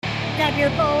grab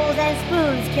your bowls and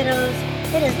spoons, kiddos.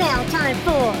 It is now time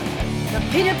for the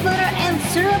Peanut Butter and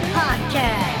Syrup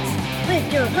Podcast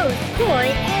with your hosts, Corey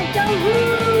and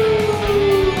Daru.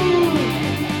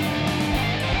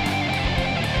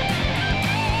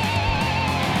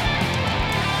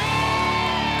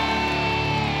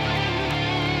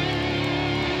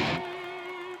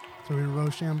 So we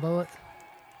Rochambeau it.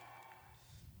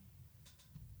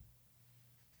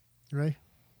 You ready?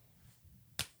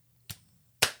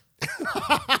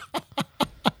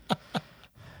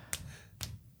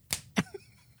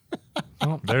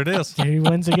 There it is. He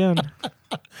wins again.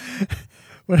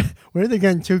 Were they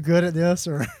getting too good at this,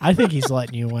 or I think he's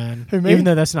letting you win, Who, me? even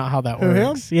though that's not how that Who, him?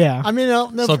 works. Yeah. I mean, I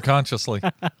don't know. Subconsciously.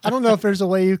 I don't know if there's a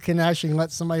way you can actually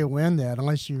let somebody win that,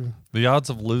 unless you. The odds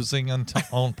of losing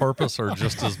on purpose are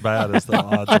just as bad as the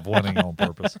odds of winning on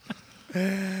purpose.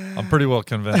 I'm pretty well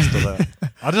convinced of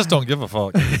that. I just don't give a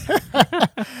fuck.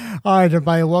 All right,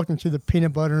 everybody, welcome to the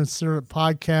Peanut Butter and Syrup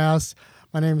Podcast.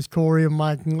 My name is Corey, and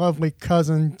my lovely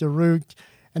cousin Daruk,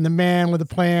 and the man with a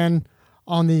plan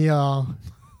on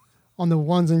the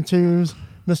ones and twos,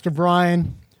 Mr.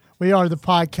 Brian. We are the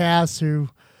podcast who,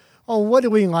 what do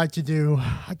we like to do?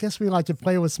 I guess we like to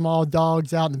play with small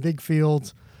dogs out in the big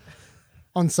fields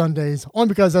on Sundays, only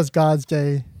because that's God's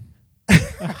day.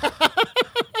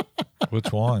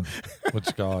 Which one?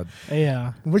 Which God?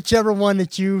 Yeah. Whichever one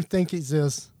that you think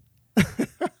exists.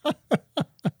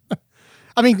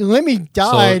 I mean, Lemmy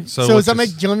died, So so does that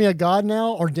which make Lemmy a god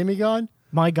now or demigod?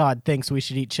 My God thinks we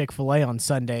should eat Chick-fil-A on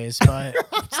Sundays, but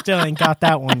still ain't got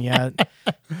that one yet.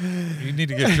 You need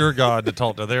to get your God to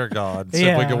talk to their God. See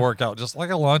if we Yeah. can work out just like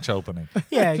a lunch opening.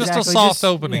 Yeah, Just exactly. a soft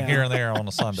opening yeah. here and there on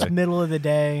a Sunday. Just middle of the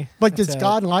day. But That's does it.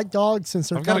 God like dogs since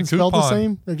they're I've got a kind of spelled the coupon.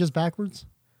 same? They're just backwards?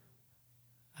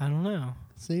 I don't know.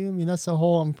 See, I mean, that's the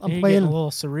whole. I'm You're getting playing. a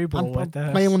little cerebral I'm with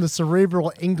this. playing with the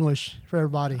cerebral English for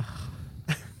everybody.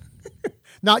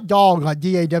 Not dog, like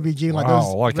DAWG, like those.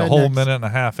 Wow, like a whole rednecks. minute and a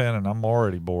half in, and I'm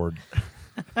already bored.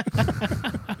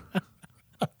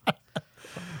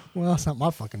 Well, it's not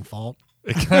my fucking fault.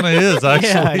 It kind of is,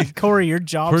 actually. Yeah, Corey, your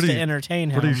job's Pretty- to entertain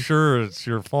him. Pretty sure it's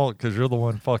your fault because you're the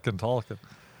one fucking talking.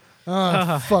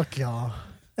 Fuck y'all.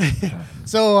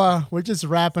 So we're just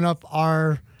wrapping up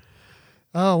our.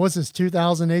 What's this?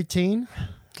 2018.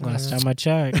 Last time I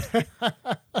checked.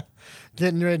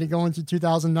 Getting ready to go into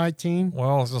 2019. Well,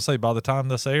 I was going to say, by the time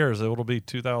this airs, it'll be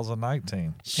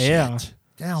 2019. Yeah.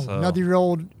 Damn, So- another year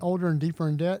older and deeper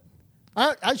in debt.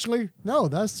 Actually, no,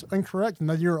 that's incorrect.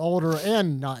 Another year older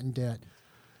and not in debt.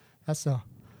 That's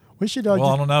we should. Well,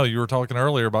 I don't know. You were talking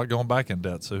earlier about going back in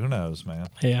debt, so who knows, man?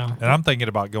 Yeah. And I'm thinking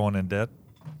about going in debt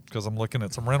because I'm looking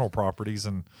at some rental properties,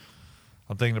 and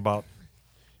I'm thinking about,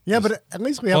 yeah, but at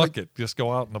least we have. fuck it, just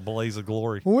go out in a blaze of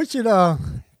glory. Well, we should to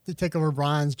take over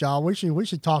Brian's job. We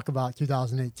should talk about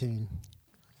 2018.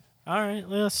 All right,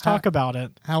 let's talk about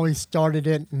it. How we started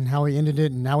it and how we ended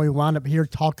it, and how we wound up here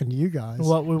talking to you guys.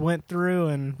 What we went through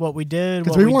and what we did,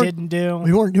 'Cause what we we weren't- didn't do.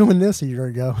 We weren't doing this a year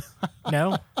ago.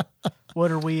 No? What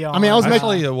are we on? I mean, I was making-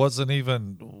 Actually, it wasn't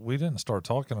even, we didn't start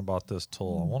talking about this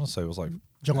till, I want to say it was like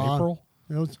July. April.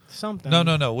 It was, something.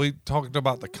 No. We talked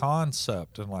about the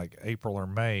concept in like April or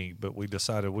May, but we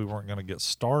decided we weren't going to get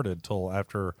started till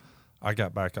after I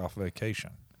got back off vacation.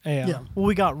 Yeah. Yeah. Well,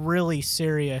 we got really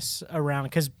serious around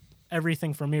because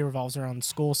everything for me revolves around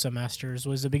school semesters.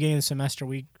 Was the beginning of the semester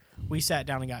we sat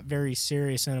down and got very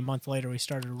serious, and a month later we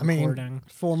started I mean, recording.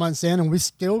 4 months in, and we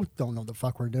still don't know what the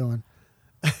fuck we're doing.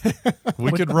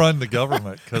 We could run the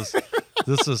government because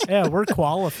this is, Yeah, we're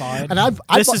qualified. And I this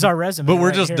bought- is our resume. but we're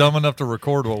right just here. dumb enough to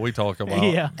record what we talk about.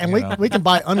 Yeah. And you know? we can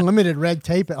buy unlimited red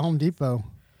tape at Home Depot.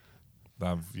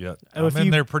 I'm if in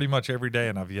you- there pretty much every day,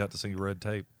 and I've yet to see red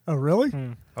tape. Oh, really?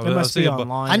 It I must see be a bu-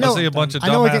 online. I know- I see a bunch of I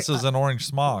know we can- dumbasses in orange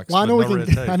smocks. Well, I know with we no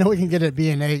can. red tape. I know we can get it at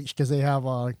B&H because they have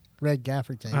red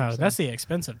gaffer tape. Oh, so. that's the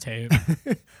expensive tape.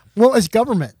 Well, it's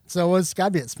government, so it's got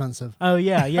to be expensive. Oh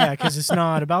yeah, because it's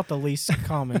not about the least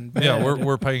common. Yeah, bid.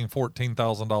 we're paying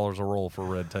 $14,000 a roll for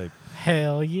red tape.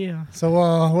 Hell yeah. So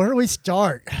where do we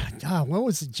start? God, what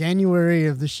was January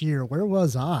of this year? Where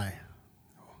was I?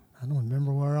 I don't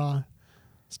remember where I.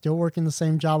 Still working the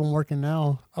same job I'm working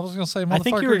now. I was gonna say, I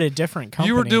think you were at motherfucker, a different company.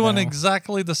 you were doing though.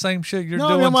 exactly the same shit you're No, I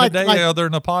doing mean, like- today, like- other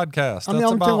than a podcast. I mean,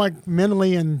 That's I'm about talking like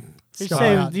mentally and You stuff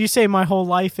say, like that. you say my whole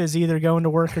life is either going to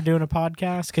work or doing a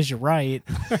podcast? Because you're right.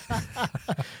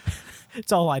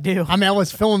 It's all I do. I mean, I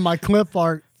was filming my clip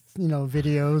art,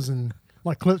 videos and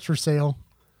my clips for sale.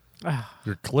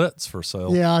 your clits for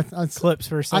sale. Yeah, I Clips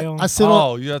for sale. I sit on.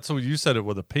 Oh, yeah, that's what you said it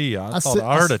with a P. I I thought sit-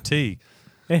 I heard a T.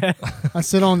 I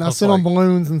sit on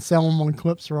balloons and sell them on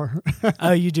clips.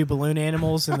 Oh, you do balloon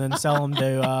animals and then sell them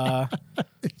to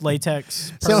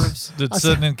latex So- pervs? Did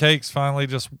sitting in cakes finally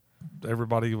just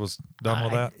everybody was done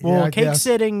with that? Well, I cake guess.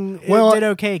 sitting Well, it did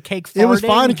okay. Cake farting, it was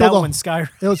fine until that the- one sky.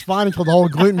 It was fine until the whole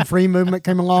gluten-free movement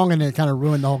came along, and it kind of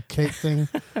ruined the whole cake thing.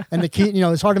 And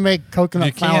it's hard to make coconut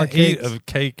You flour can't eat cakes, a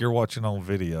cake you're watching on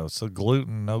video. So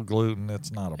gluten, no gluten,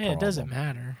 it's not a problem. Yeah, it doesn't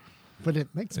matter. but it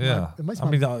makes Yeah, it makes I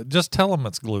mean, just tell them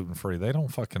it's gluten free. They don't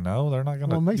fucking know. They're not Well, it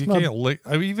gonna. makes You my- can't lick.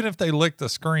 I mean, even if they lick the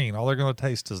screen, all they're gonna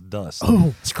taste is dust.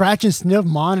 oh, scratch and sniff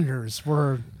monitors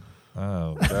were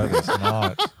Oh, that is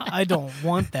not. I don't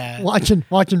want that. watching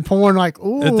porn like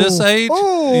ooh At this age,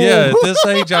 ooh. yeah, at this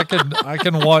age, I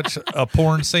can watch a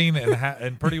porn scene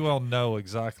and pretty well know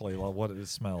exactly what it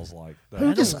smells like.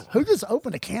 Who just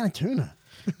opened a can of tuna?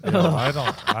 Yeah,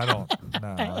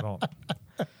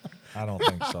 I don't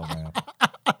think so, man.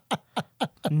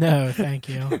 No, thank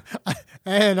you.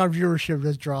 And our viewership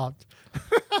just dropped.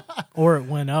 Or it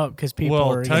went up because people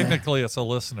Well, are technically, it's a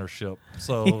listenership,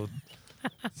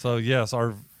 so yes,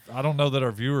 I don't know that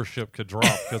our viewership could drop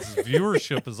because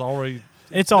viewership is already.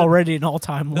 it's already an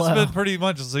all-time It's low. been pretty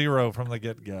much zero from the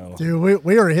get go. Dude,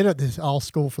 we were hit at this all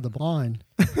school for the blind.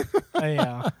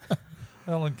 Yeah.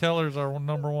 Helen Keller's our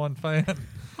 #1 fan.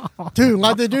 Dude,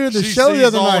 like they do at the She show the sees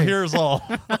other all, night. hears all.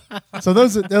 So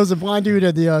there was a blind dude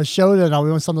at the show that we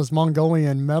went to this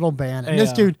Mongolian metal band, and this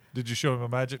Yeah. dude, Did you show him a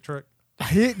magic trick?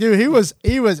 he was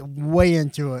way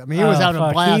into it. I mean, he was Oh, having a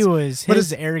fuck, blast. But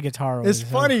his air guitar was It's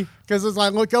funny because it's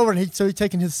like look over and he's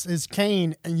taking his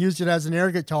cane and used it as an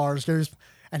air guitar,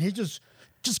 and he just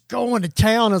going to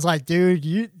town. It's like,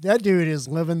 dude, that dude is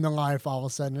living the life all of a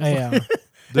sudden. It's Yeah. like-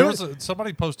 There was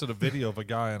somebody posted a video of a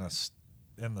guy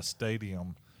in the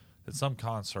stadium at some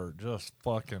concert, just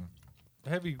fucking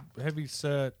heavy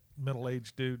set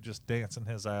middle-aged dude just dancing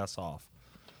his ass off,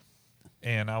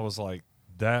 and I was like,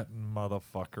 that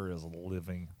motherfucker is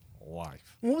living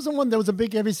life. What was the one? There was a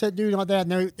big heavyset dude like that,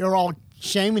 and they were all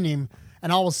shaming him.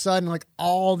 And all of a sudden, like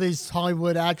all these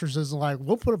Hollywood actresses are like,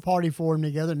 we'll put a party for him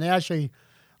together. And they actually,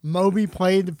 Moby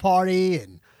played the party,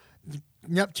 and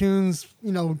Neptunes,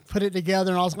 put it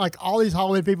together. And I was like, all these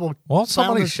Hollywood people. Well, found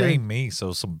somebody this thing. shamed me,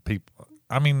 so some people.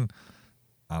 I mean,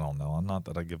 I don't know. I'm not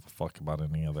that I give a fuck about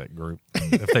any of that group.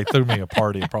 If they threw me a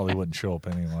party, I probably wouldn't show up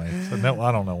anyway. So no,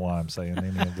 I don't know why I'm saying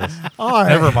any of this. All right.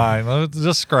 Never mind. Let's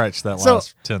just scratch that So-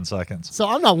 last 10 seconds. So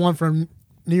I'm not one for New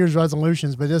Year's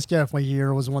resolutions, but this definitely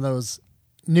year was one of those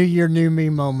New Year, New Me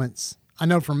moments. I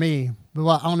know for me, but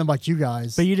I don't know about you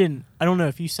guys. But you didn't. I don't know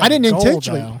if you said. I didn't a goal,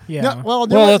 intentionally. Though. Yeah. No, well,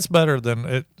 Well, that's better than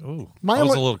it. Ooh, My I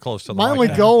was only- a little close to the my mic only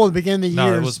there. goal at the beginning of the No,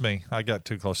 year. it was me. I got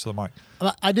too close to the mic.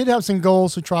 I did have some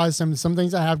goals to try some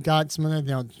things I have got. Some of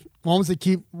the one was to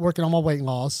keep working on my weight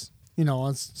loss. I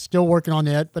was still working on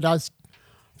it, but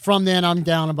from then I'm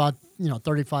down about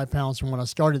 35 pounds from when I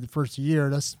started the first year.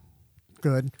 That's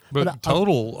good. But I- in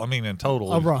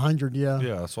total, over 100, yeah.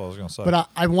 yeah, that's what I was going to say. But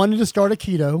I wanted to start a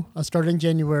keto. I started in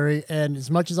January, and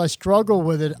as much as I struggle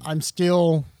with it, I'm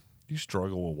still. you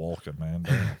struggle with walking, man.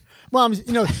 don't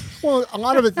you? Well, a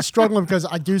lot of it is struggling because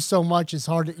I do so much. It's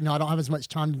hard. I don't have as much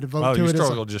time to devote Oh, to you it. As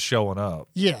struggle just showing up.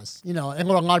 Yes, and a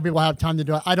lot of people have time to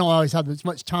do it. I don't always have as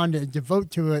much time to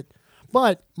devote to it.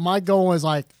 But my goal is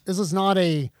like, this is not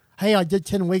hey, I did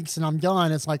 10 weeks and I'm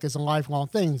done. It's like it's a lifelong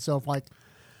thing. So if like,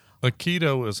 But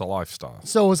keto is a lifestyle.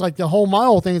 so it's like my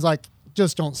whole thing is like,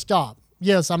 just don't stop.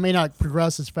 Yes, I may not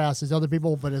progress as fast as other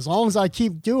people, but as long as I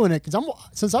keep doing it, because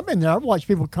since I've been there, I've watched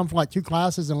people come from like 2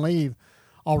 classes and leave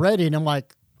already, and I'm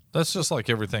like, That's just like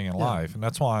everything in life, and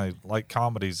that's why like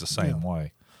comedy's the same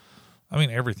way. I mean,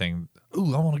 everything.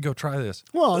 Ooh, I want to go try this.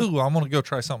 Well- ooh, I want to go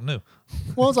try something new.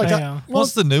 well, it's like, Yeah.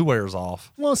 Once the new wears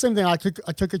off, same thing. I took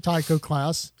a taiko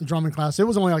class, a drumming class. It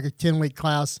was only like a 10-week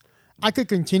class. I could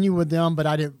continue with them, but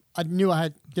I knew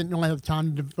didn't really have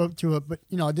time to devote to it. But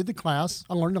I did the class.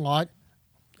 I learned a lot.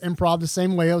 Improv the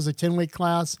same way. It was a 10-week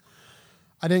class.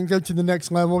 I didn't go to the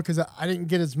next level because I didn't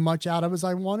get as much out of it as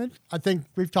I wanted. I think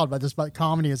we've talked about this, but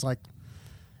comedy is like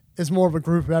it's more of a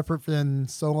group effort than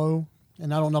solo.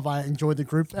 And I don't know if I enjoy the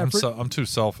group effort. I'm too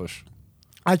selfish.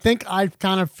 I think I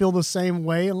kind of feel the same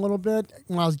way a little bit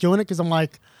when I was doing it because I'm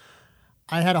like,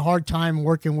 I had a hard time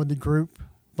working with the group.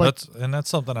 But That's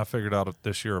something I figured out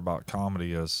this year about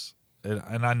comedy is,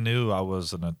 and I knew I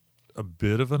was a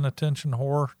bit of an attention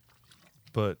whore,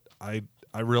 but I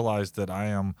realized that I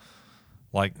am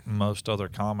like most other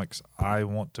comics. I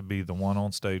want to be the one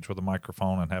on stage with a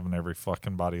microphone and having every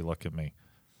fucking body look at me.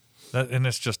 And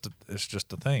it's just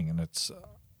a thing, and it's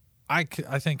I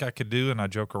think I could do, and I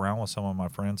joke around with some of my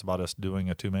friends about us doing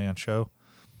a 2-man show.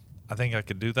 I think I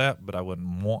could do that, but I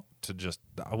wouldn't want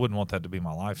that to be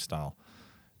my lifestyle.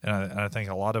 And I think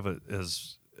a lot of it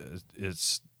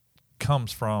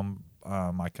comes from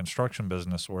my construction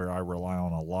business, where I rely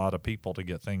on a lot of people to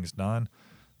get things done.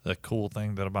 The cool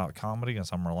thing about comedy is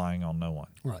I'm relying on no one.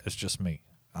 Right. It's just me.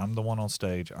 I'm the one on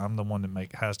stage. I'm the one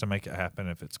that has to make it happen.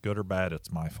 If it's good or bad,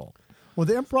 it's my fault. Well,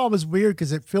 the improv is weird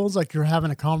because it feels like you're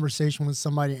having a conversation with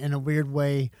somebody in a weird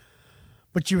way,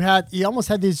 but you almost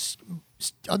had these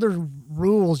other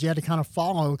rules you had to kind of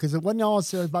follow, because it wasn't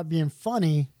always about being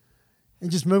funny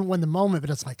and just moving with the moment, but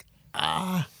it's like,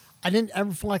 I didn't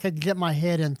ever feel like I could get my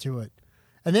head into it.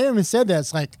 And they even said that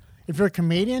it's like, if you're a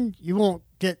comedian, you won't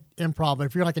get improv, but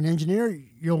if you're like an engineer,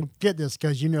 you'll get this,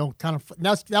 because kind of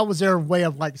that was their way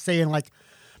of like saying, like,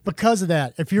 because of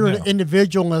that, if you're an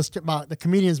individualist, about the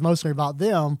comedian's mostly about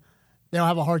them, they'll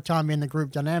have a hard time in the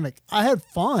group dynamic. I had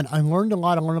fun. I learned a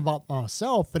lot. I learned about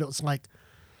myself, but it was like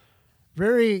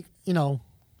very, it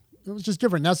was just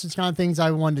different. That's the kind of things I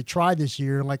wanted to try this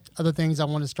year. Like other things, I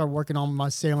want to start working on my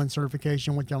sailing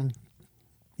certification, which I'm,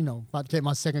 about to take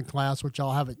my second class, which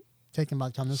I'll have it taken by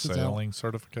the time this is out. Sailing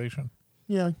certification?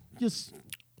 Yeah, just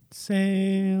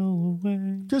sail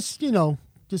away. Just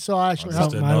so I actually I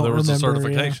just didn't know there was a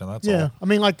certification. That's yeah. all. I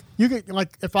mean, like you could,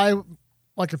 if I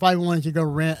wanted to go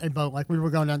rent a boat, like we were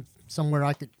going down somewhere,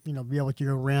 I could, be able to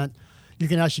go rent. You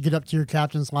can actually get up to your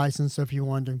captain's license. So if you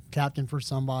wanted to captain for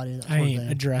somebody, that I sort of ain't thing.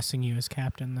 addressing you as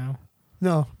captain though.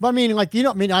 No, but I mean, like I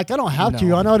don't have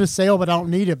to. I know how to sail, but I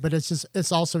don't need it. But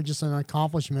it's also just an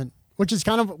accomplishment, which is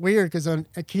kind of weird because on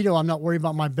Aikido, I'm not worried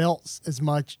about my belts as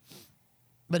much.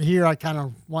 But here, I kind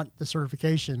of want the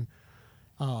certification.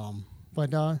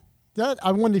 But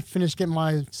I wanted to finish getting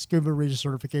my scuba reader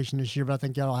certification this year, but I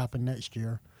think that'll happen next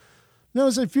year.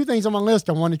 There's a few things on my list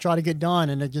I want to try to get done,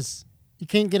 and you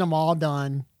can't get them all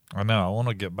done. I know. I want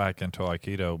to get back into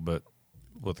Aikido, but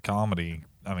with comedy,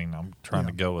 I mean, I'm trying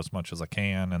to go as much as I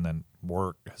can, and then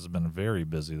work has been very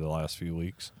busy the last few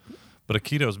weeks. But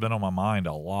Aikido's been on my mind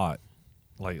a lot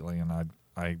lately, and I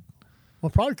Well,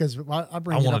 probably because I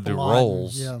bring it want up to do a lot.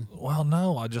 rolls. Yeah. Well,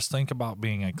 no, I just think about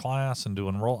being in class and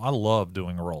doing roll. I love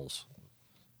doing rolls.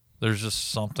 There's just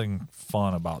something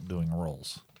fun about doing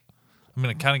rolls. I mean,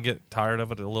 I kind of get tired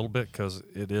of it a little bit because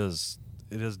it is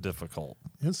difficult.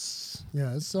 It's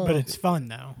But it's fun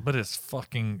though. But it's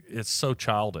so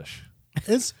childish.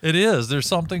 it's It is. There's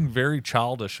something very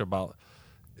childish about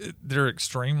it. They're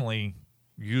extremely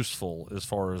useful as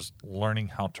far as learning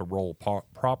how to roll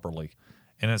properly.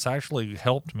 And it's actually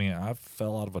helped me. I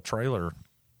fell out of a trailer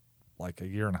like a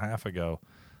year and a half ago.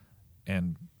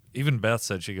 And even Beth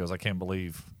said, she goes, I can't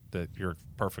believe that you're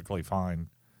perfectly fine.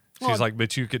 She's like,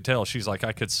 but you could tell. She's like,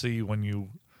 I could see when you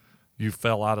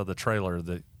fell out of the trailer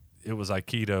that it was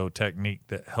Aikido technique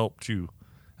that helped you.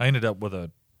 I ended up with a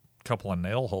couple of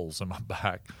nail holes in my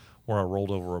back where I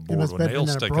rolled over a board with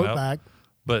nails sticking up. Back.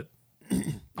 But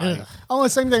the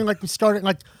same thing. Like we started,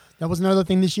 like that was another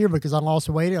thing this year because I lost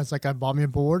weight. It's like I bought me a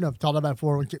board. I've talked about it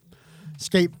before.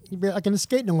 I can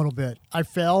skate a little bit. I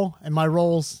fell and my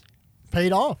rolls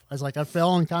paid off. I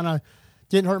fell and kind of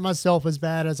didn't hurt myself as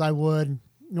bad as I would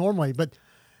normally. But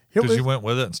because you went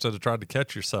with it instead of trying to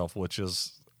catch yourself, which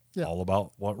is all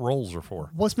about what rolls are for.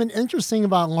 What's been interesting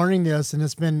about learning this,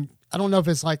 and I don't know if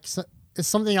it's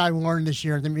something I learned this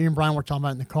year that me and Brian were talking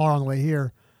about in the car on the way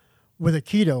here with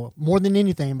Aikido, more than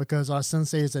anything, because our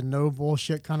sensei is a no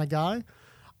bullshit kind of guy.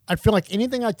 I feel like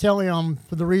anything I tell him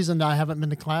for the reason that I haven't been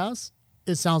to class,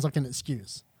 it sounds like an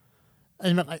excuse.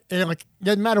 And it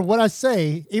doesn't matter what I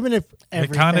say, even if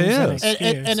it kind of is.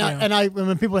 And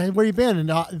when people say, where you been?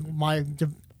 And my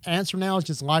answer now is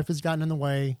just life has gotten in the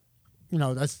way.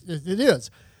 It is.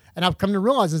 And I've come to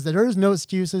realize is that there is no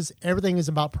excuses. Everything is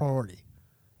about priority.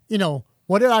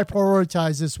 What did I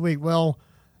prioritize this week? Well,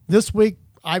 this week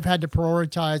I've had to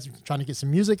prioritize trying to get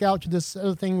some music out to this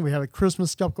other thing. We have a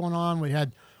Christmas stuff going on. We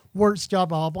had work stuff,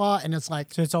 blah, blah, blah. And it's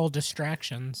like... So it's all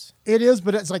distractions. It is,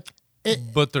 but it's like...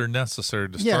 But they're necessary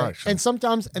distractions. Yeah, and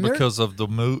sometimes... because of the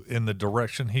move in the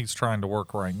direction he's trying to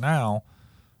work right now,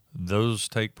 those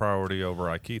take priority over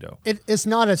Aikido. It's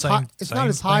not as high. It's not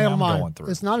as high on my.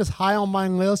 It's not as high on my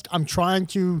list. I'm trying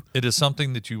to. It is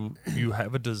something that you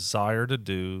have a desire to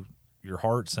do. Your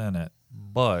heart's in it,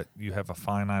 but you have a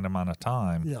finite amount of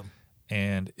time. Yeah.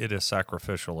 And it is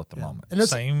sacrificial at the moment. And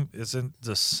same isn't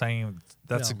the same.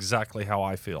 That's exactly how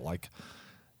I feel. Like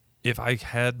if I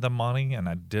had the money and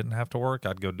I didn't have to work,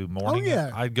 I'd go do morning. Oh,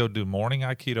 yeah. I'd go do morning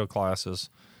Aikido classes,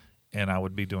 and I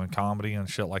would be doing comedy and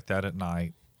shit like that at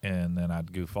night. And then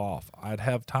I'd goof off. I'd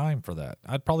have time for that.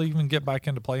 I'd probably even get back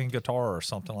into playing guitar or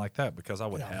something like that because I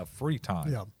would have free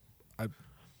time. Yeah.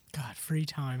 God, free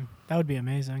time. That would be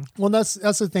amazing. Well, that's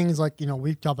the thing is like,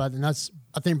 we've talked about it, and that's,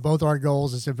 I think both our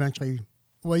goals is eventually,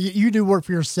 well, you do work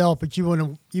for yourself, but you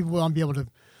want to be able to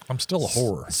I'm still a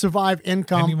whore. survive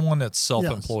income. Anyone that's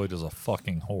self-employed is a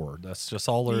fucking whore. That's just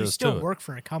all there You is still to it. work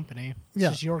for a company. Yeah.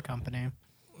 It's just your company.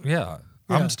 Yeah.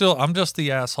 Yeah. I'm just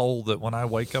the asshole that when I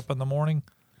wake up in the morning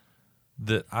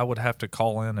that I would have to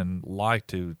call in and lie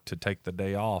to take the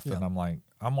day off. Yeah. And I'm like,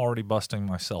 I'm already busting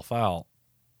myself out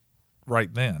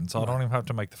right then. So I don't even have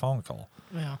to make the phone call.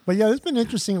 Yeah. But yeah, it's been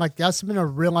interesting. Like that's been a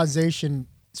realization,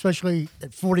 especially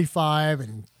at 45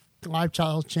 and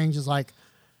lifestyle changes, like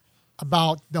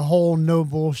about the whole no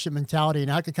bullshit mentality.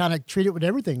 And I could kind of treat it with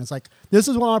everything. It's like, this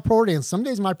is one of my priority. And some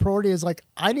days my priority is like,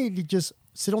 I need to just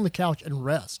sit on the couch and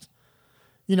rest.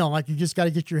 Like you just got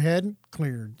to get your head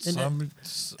cleared.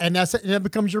 And that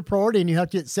becomes your priority, and you have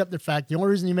to accept the fact. The only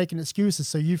reason you make an excuse is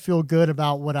so you feel good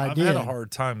about what I did. I've had a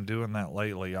hard time doing that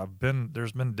lately.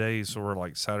 There's been days where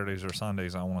like Saturdays or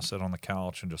Sundays I want to sit on the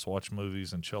couch and just watch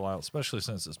movies and chill out, especially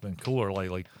since it's been cooler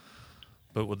lately.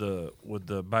 But with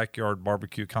the backyard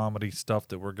barbecue comedy stuff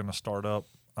that we're going to start up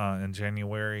in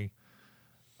January,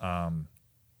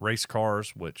 race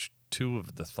cars, which 2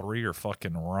 of the 3 are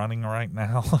fucking running right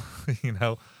now.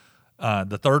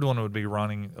 The third one would be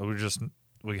running.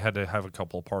 We had to have a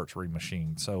couple of parts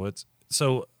remachined.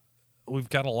 So we've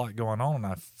got a lot going on. And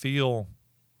I feel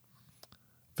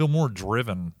more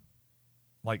driven.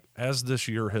 Like as this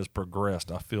year has progressed,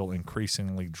 I feel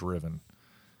increasingly driven.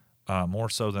 More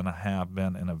so than I have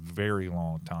been in a very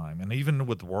long time. And even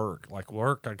with work, I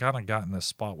kind of got in this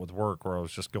spot with work where I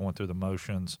was just going through the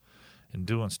motions and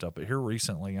doing stuff. But here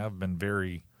recently, I've been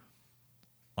very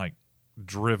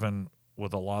driven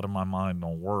with a lot of my mind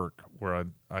on work, where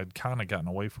I'd kind of gotten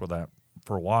away from that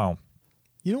for a while.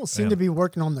 You don't seem to be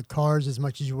working on the cars as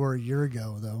much as you were a year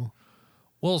ago, though.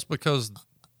 Well, it's because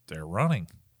they're running.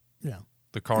 Yeah.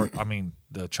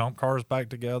 The Chump car is back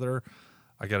together.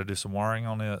 I got to do some wiring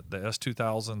on it. The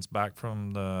S2000's back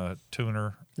from the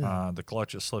tuner. Yeah. The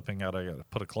clutch is slipping out. I got to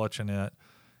put a clutch in it.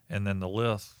 And then the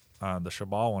lift, the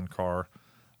Shabawan car,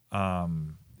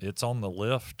 it's on the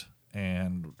lift,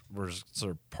 and there's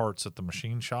parts at the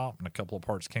machine shop, and a couple of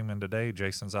parts came in today.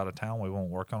 Jason's out of town. We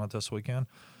won't work on it this weekend.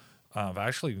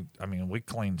 We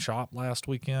cleaned shop last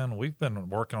weekend. We've been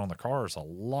working on the cars a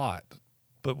lot,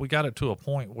 but we got it to a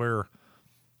point where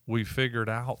we figured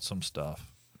out some stuff.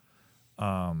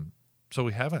 So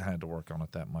we haven't had to work on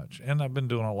it that much. And I've been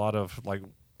doing a lot of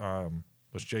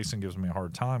which Jason gives me a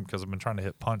hard time because I've been trying to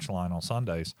hit Punchline on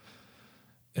Sundays.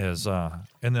 And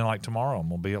then tomorrow I'm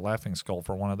going to be at Laughing Skull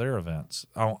for one of their events.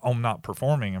 I'm not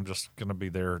performing. I'm just going to be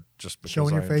there just because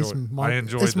showing your face. I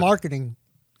enjoy it's marketing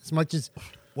as much as.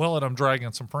 Well, and I'm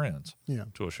dragging some friends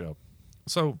to a show.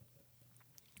 So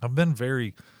I've been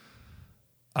very,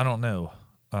 I don't know.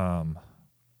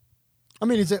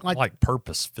 Is it like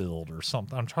purpose-filled or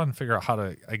something? I'm trying to figure out how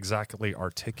to exactly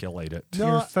articulate it.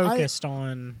 No, You're focused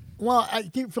on. Well, I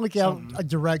do feel like you have a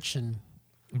direction.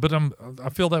 But I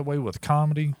feel that way with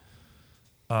comedy.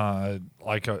 A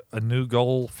new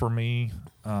goal for me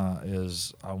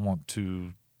is I want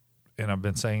to, and I've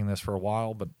been saying this for a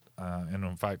while, but and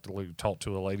in fact, we talked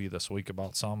to a lady this week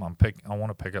about some. I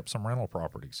want to pick up some rental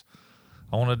properties.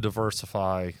 I want to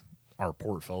diversify our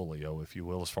portfolio, if you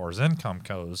will, as far as income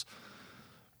goes.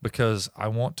 Because I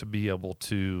want to be able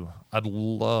to, I'd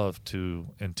love to,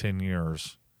 in 10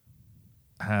 years,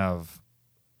 have,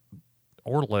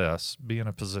 or less, be in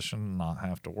a position to not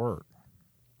have to work.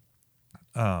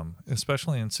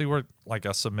 Especially, and see where,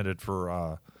 I submitted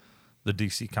for the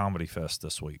DC Comedy Fest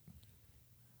this week.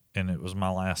 And it was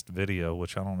my last video,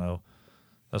 which I don't know.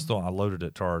 That's the one I loaded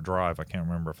it to our drive. I can't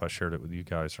remember if I shared it with you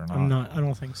guys or not. I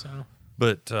don't think so.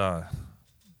 But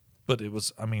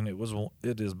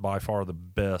it is by far the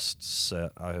best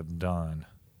set I have done.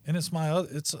 And it's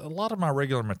a lot of my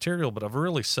regular material, but I've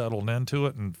really settled into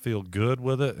it and feel good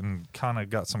with it and kind of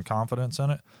got some confidence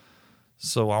in it.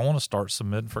 So I want to start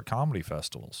submitting for comedy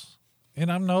festivals. And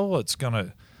I know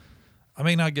I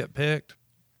may not get picked,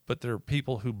 but there are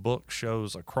people who book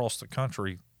shows across the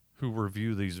country who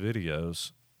review these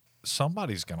videos.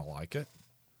 Somebody's going to like it.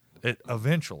 It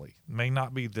eventually may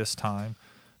not be this time.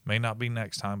 May not be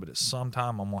next time, but at some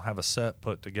time I'm going to have a set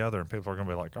put together and people are going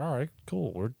to be like, all right,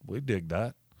 cool, we dig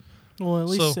that. Well, at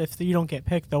least if you don't get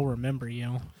picked, they'll remember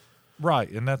you. Right,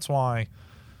 and that's why it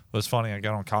was funny. I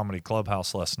got on Comedy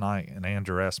Clubhouse last night, and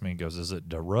Andrew asked me, he goes, is it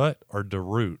DeRut or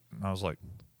DeRoot? And I was like,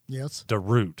 yes.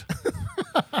 DeRoot.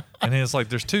 And he was like,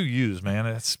 there's 2 U's, man.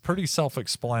 It's pretty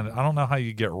self-explanatory. I don't know how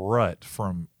you get rut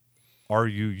from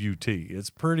R-U-U-T. It's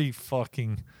pretty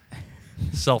fucking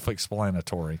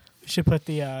self-explanatory. Should put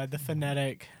the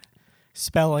phonetic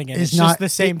spelling it. He's It's just the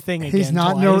same thing again. He's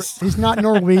not twice. he's not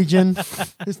Norwegian.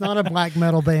 He's not a black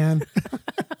metal band.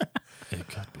 It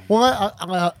could be.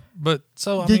 Well, But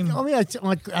so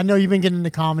I know you've been getting into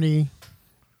comedy,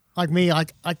 like me.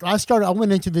 Like I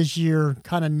went into this year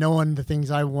kind of knowing the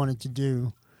things I wanted to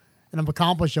do, and I've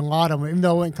accomplished a lot of them. Even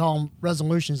though I wouldn't call them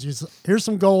resolutions, just here's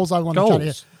some goals I want to try to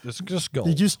hit. It's just goals.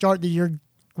 Did you start the year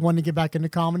wanting to get back into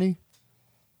comedy?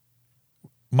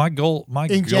 My goals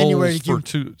January, for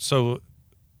two. So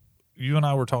you and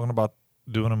I were talking about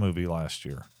doing a movie last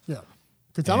year. Yeah,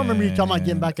 because I don't remember you talking about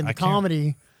getting back into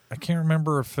comedy. I can't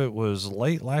remember if it was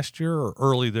late last year or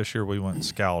early this year. We went and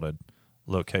scouted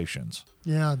locations.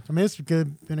 Yeah, I mean it's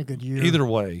been a good year. Either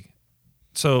way,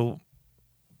 so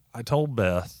I told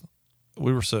Beth,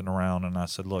 we were sitting around, and I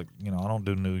said, "Look, I don't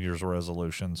do New Year's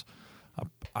resolutions.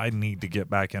 I need to get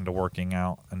back into working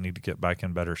out. I need to get back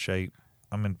in better shape.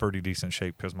 I'm in pretty decent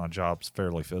shape because my job's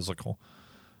fairly physical.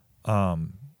 But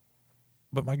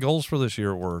my goals for this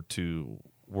year were to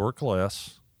work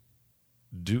less,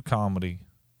 do comedy,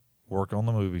 work on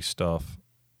the movie stuff,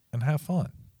 and have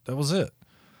fun. That was it.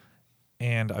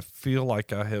 And I feel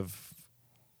like I have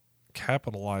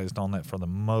capitalized on that for the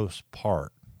most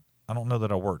part. I don't know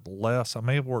that I worked less. I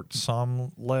may have worked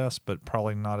some less, but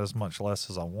probably not as much less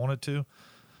as I wanted to.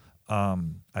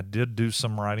 I did do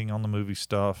some writing on the movie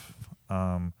stuff.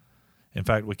 In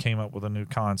fact, we came up with a new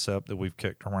concept that we've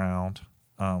kicked around,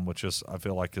 which is I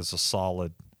feel like is a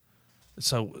solid.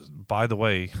 So, by the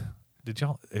way,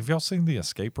 have y'all seen the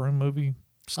Escape Room movie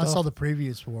stuff? I saw the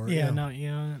previews for it. Yeah, not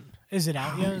yet. Is it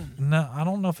out yet? No, I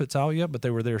don't know if it's out yet, but they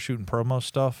were there shooting promo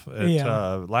stuff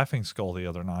at Laughing Skull the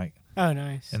other night. Oh,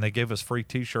 nice. And they gave us free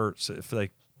T-shirts if they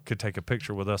could take a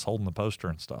picture with us holding the poster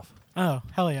and stuff. Oh,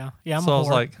 hell yeah. Yeah, I'm so a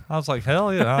I was like,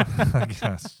 hell yeah. I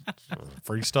guess.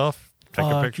 Free stuff. Take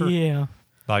a picture. Yeah.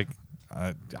 Like,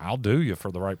 I'll do you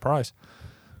for the right price.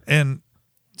 And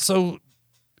so,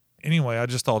 anyway, I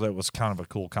just thought that was kind of a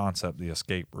cool concept, the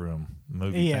Escape Room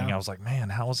movie thing. I was like, man,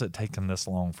 how is it taking this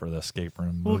long for the Escape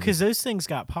Room movie? Well, because those things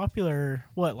got popular,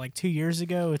 like 2 years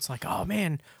ago? It's like, oh,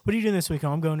 man, what are you doing this week?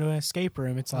 Oh, I'm going to an escape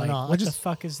room. It's like, what the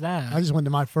fuck is that? I just went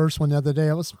to my first one the other day.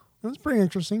 It was pretty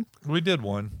interesting. We did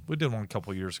one a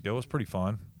couple of years ago. It was pretty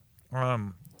fun.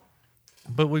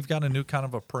 But we've got a new kind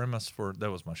of a premise for... That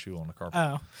was my shoe on the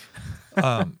carpet.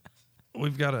 Oh.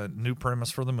 We've got a new premise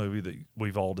for the movie that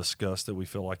we've all discussed that we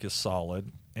feel like is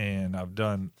solid. And I've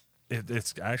done...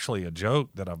 It's actually a joke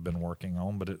that I've been working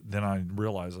on, but then I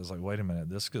realized, I was like, wait a minute,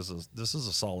 this is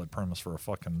a solid premise for a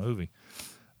fucking movie.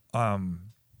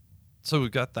 So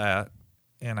we've got that,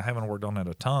 and I haven't worked on it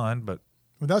a ton, but...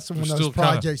 Well, that's one of those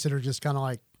projects that are just kind of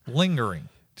like... Lingering.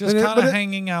 Just kind of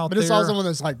hanging out there. But it's also one of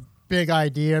those like big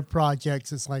idea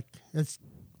projects. It's like...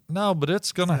 No, but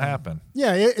it's going to happen.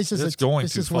 Yeah, it's just it's going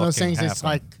it's to just one of those things. happen. It's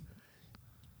like...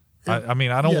 I mean,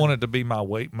 I don't want it to be my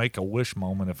make-a-wish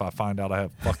moment if I find out I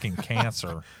have fucking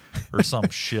cancer or some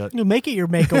shit. You make it your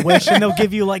make-a-wish, and they'll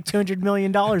give you like $200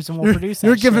 million, and we'll produce that.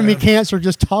 You're giving me shit. cancer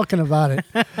just talking about it.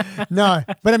 No,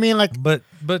 but I mean, like... But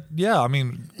yeah, I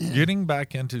mean, getting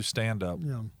back into stand-up,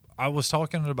 Yeah. I was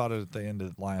talking about it at the end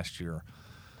of last year,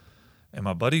 and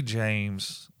my buddy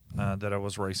James that I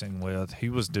was racing with, he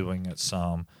was doing it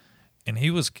some, and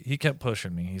he kept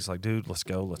pushing me. He's like, dude, let's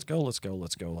go.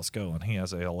 And he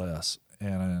has ALS.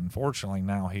 And unfortunately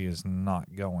now he is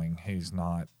not going. He's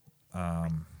not, I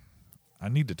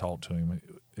need to talk to him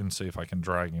and see if I can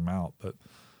drag him out. But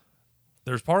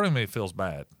there's part of me that feels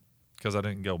bad because I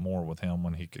didn't go more with him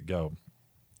when he could go.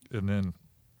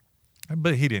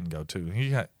 But he didn't go too.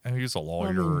 He's a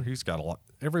lawyer. He's got a lot.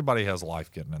 Everybody has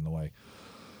life getting in the way.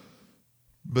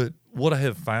 But what I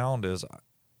have found is,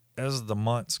 as the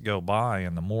months go by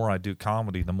and the more I do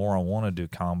comedy, the more I want to do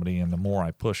comedy, and the more I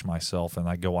push myself and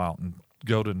I go out and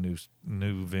go to new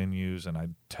venues and I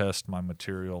test my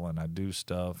material and I do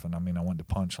stuff. And I mean, I went to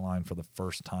Punchline for the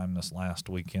first time this last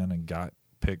weekend and got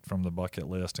picked from the bucket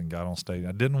list and got on stage.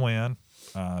 I didn't win.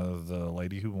 The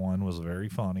lady who won was very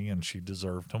funny and she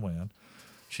deserved to win.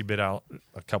 She bid out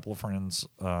a couple of friends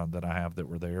that I have that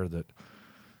were there that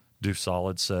do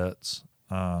solid sets.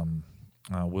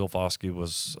 Will Foskey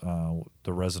was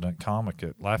the resident comic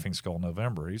at Laughing Skull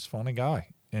November. He's a funny guy,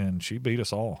 and she beat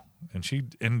us all, and she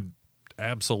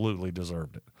absolutely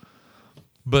deserved it.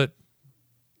 But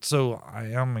so I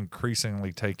am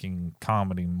increasingly taking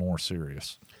comedy more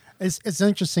serious. It's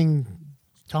interesting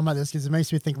talking about this because it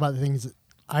makes me think about the things that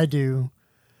I do,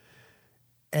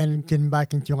 and getting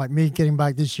back into getting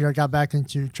back this year. I got back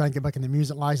into trying to get back into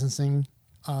music licensing.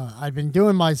 I've been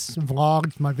doing my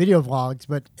vlogs, my video vlogs,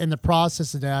 but in the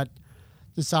process of that,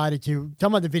 decided to talk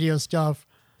about the video stuff.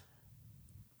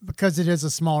 because it is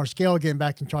a smaller scale, getting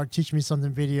back and trying to teach me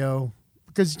something video.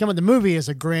 Because the movie is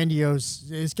a grandiose,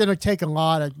 it's going to take a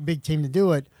lot of big team to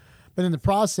do it. But in the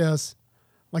process,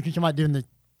 like you're talking about doing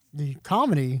the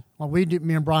comedy, like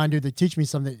me and Brian do the Teach Me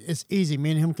Something, it's easy.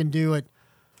 Me and him can do it.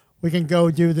 We can go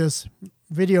do this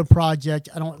video project.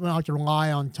 I don't have to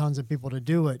rely on tons of people to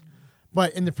do it.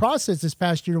 But in the process this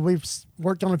past year, we've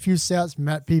worked on a few sets,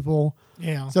 met people.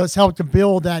 Yeah. So it's helped to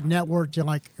build that network to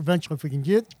like eventually, if we can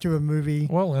get to a movie,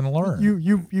 Well, and learn.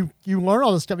 you learn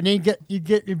all this stuff, and then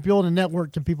you build a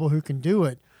network to people who can do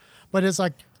it. But it's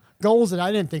like goals that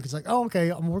I didn't think. It's like, oh, okay,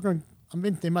 I'm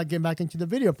thinking about getting back into the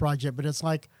video project, but it's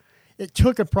like it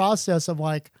took a process of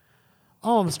like,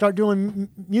 oh, I'm gonna start doing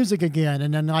music again,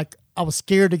 and then like I was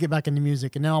scared to get back into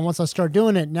music, and now once I start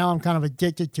doing it, now I'm kind of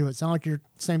addicted to it. It's not like you're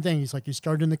same thing. It's like you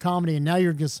started in the comedy, and now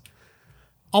you're just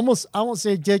almost, I won't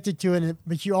say addicted to it,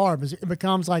 but you are. Because it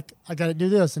becomes like I got to do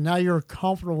this, and now you're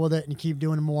comfortable with it, and you keep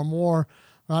doing it more and more.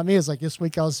 Me, it's like this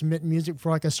week I was submitting music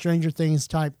for like a Stranger Things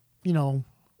type,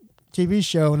 TV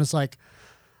show, and it's like,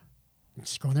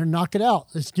 just go in there and knock it out.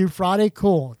 Let's do Friday,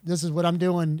 cool. This is what I'm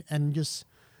doing, and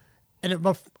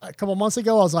a couple months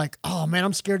ago, I was like, oh man,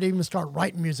 I'm scared to even start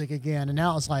writing music again. And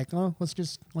now it's like, oh, let's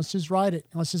just write it.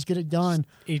 Let's just get it done.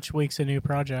 Each week's a new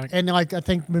project. And like, I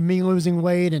think with me losing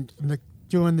weight and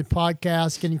doing the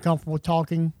podcast, getting comfortable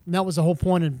talking, and that was the whole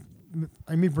point of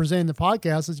me presenting the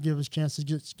podcast, is give us a chance to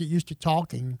get used to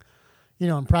talking,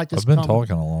 and practice. I've been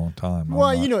talking a long time. Well,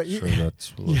 I'm not sure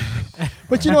that's what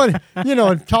but you know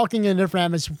what, talking in different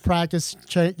atmospheres, practice,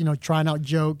 trying out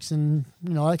jokes and,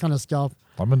 that kind of stuff.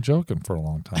 I've been joking for a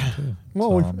long time too.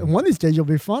 Well, one of these days you'll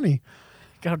be funny.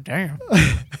 God damn.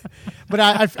 But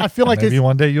I feel like maybe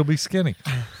one day you'll be skinny.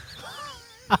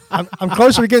 I'm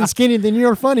closer to getting skinny than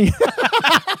you're funny.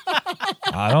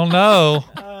 I don't know.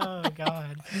 Oh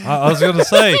God. I was going to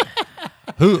say,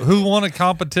 who won a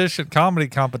comedy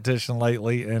competition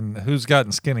lately, and who's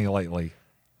gotten skinny lately?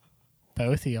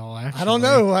 Both of y'all, actually. I don't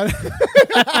know.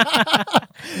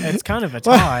 It's kind of a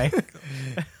tie.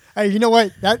 Hey, you know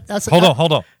what? That's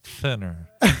Hold on. Thinner.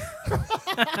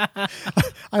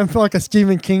 I feel like a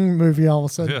Stephen King movie all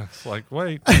of a sudden. Yeah, it's like,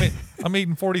 wait, I'm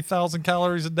eating 40,000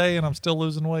 calories a day, and I'm still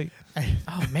losing weight.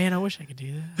 Oh man, I wish I could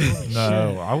do that. Holy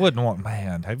No, I wouldn't want.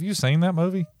 Man, have you seen that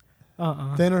movie?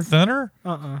 Thinner.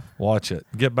 Watch it.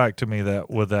 Get back to me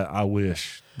with that I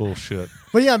wish bullshit.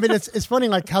 But yeah, I mean, it's funny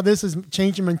like how this is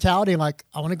changing mentality. Like,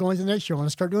 I want to go into the next year. I want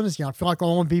to start doing this again. I feel like I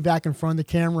want to be back in front of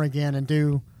the camera again and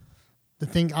do the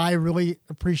thing I really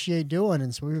appreciate doing.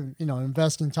 And so we,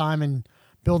 invest in time and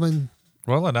building.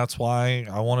 Well, and that's why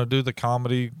I want to do the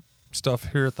comedy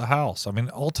stuff here at the house. I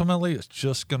mean, ultimately, it's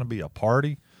just going to be a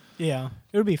party. Yeah,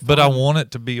 it would be fun. But I want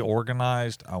it to be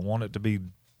organized. I want it to be,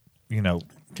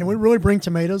 Can we really bring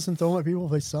tomatoes and throw them at people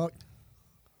if they suck?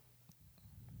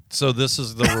 So this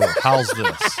is the rule. How's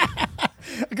this?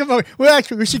 Come on. Well,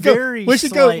 actually, we should go. We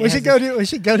should go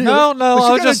do. No.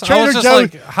 I was just Joe's.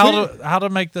 like, how to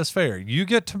make this fair? You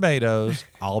get tomatoes.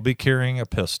 I'll be carrying a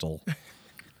pistol.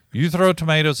 You throw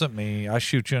tomatoes at me. I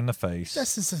shoot you in the face.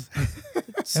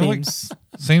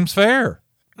 Seems fair.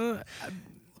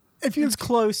 If you It's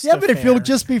close. Yeah, to but if fair. you'll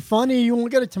just be funny, you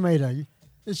won't get a tomato.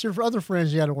 It's your other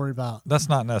friends you got to worry about. That's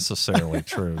not necessarily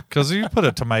true. Because you put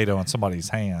a tomato in somebody's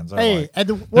hands, Hey,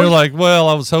 they're like, well,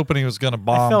 I was hoping he was going to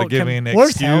bomb to give me an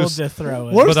excuse, to throw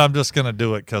it. but I'm just going to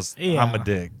do it because Yeah. I'm a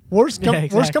dick. Worst come to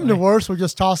exactly. worst, we'll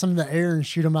just toss them in the air and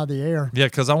shoot them out of the air. Yeah,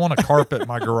 because I want to carpet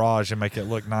my garage and make it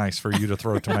look nice for you to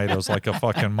throw tomatoes like a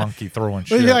fucking monkey throwing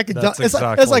shit.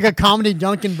 It's like a comedy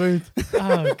Dunkin' booth.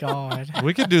 Oh God,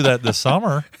 We could do that this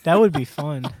summer. that would be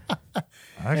fun.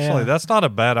 Actually, Yeah. that's not a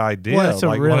bad idea. Well, that's a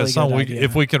when really it's on, good idea.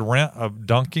 if we could rent a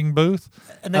dunking booth,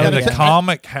 And and they the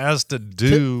comic has to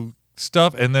do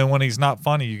stuff, and then when he's not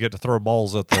funny, you get to throw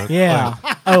balls at the Yeah.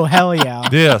 Oh hell yeah.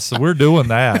 Yes, we're doing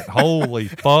that. Holy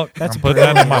fuck! That's I'm putting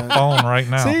that in my brilliant. phone right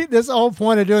now. See, that's the whole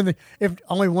point of doing if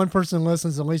only one person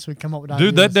listens, at least we come up with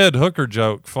ideas. Dude, that dead hooker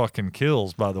joke fucking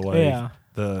kills. By the way, Yeah.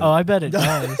 Oh, I bet it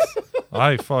does.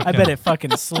 I fucking. I bet it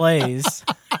fucking slays.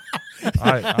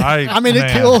 I mean,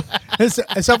 it killed,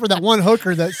 except for that one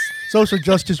hooker, that social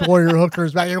justice warrior hooker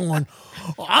is back there going,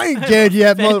 I ain't dead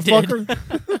yet, motherfucker.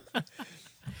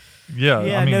 Yeah,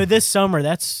 Yeah, I mean, no, this summer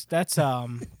that's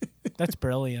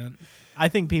brilliant. I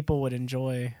think people would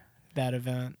enjoy that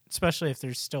event, especially if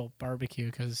there's still barbecue.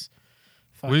 Because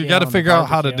we got to figure out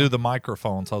how to do the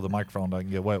microphone so the microphone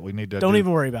doesn't get wet. We need to. Don't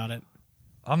even worry about it.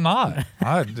 I'm not.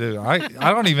 I do. I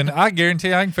don't even. I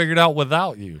guarantee I can figure it out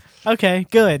without you. Okay,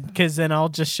 good. Because then I'll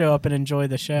just show up and enjoy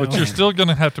the show. But you're still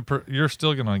gonna have to. You're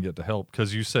still gonna get the help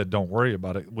because you said don't worry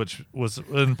about it, which was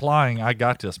implying I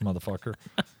got this motherfucker.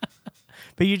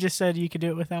 But you just said you could do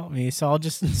it without me, so I'll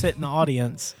just sit in the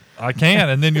audience. I can,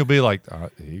 and then you'll be like,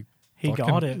 He fucking-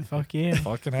 got it. Fuck yeah.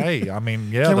 fucking hey. I mean,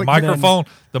 yeah, Can the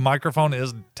we- microphone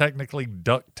is technically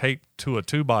duct taped to a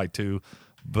 2x2,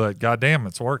 but goddamn,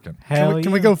 it's working. Hell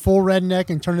Can we go full redneck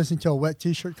and turn this into a wet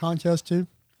T-shirt contest too?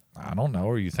 I don't know.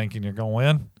 Are you thinking you're going to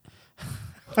win?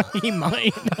 He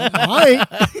might. All right.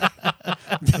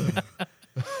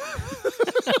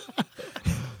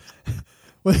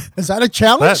 Is that a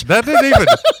challenge? That didn't even.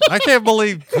 I can't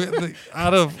believe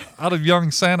out of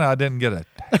young Santa, I didn't get a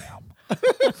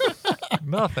damn.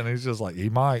 Nothing. He's just like, he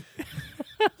might.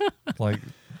 Like,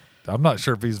 I'm not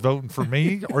sure if he's voting for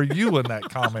me or you in that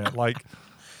comment. Like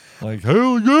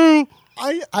hell yeah.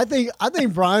 I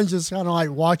think Brian's just kind of like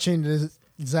watching the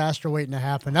disaster waiting to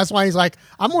happen. That's why he's like,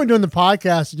 I'm only doing the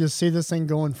podcast to just see this thing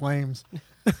go in flames.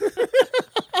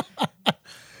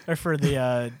 Or for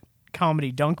the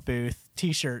comedy dunk booth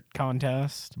T-shirt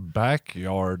contest.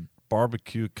 Backyard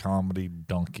barbecue comedy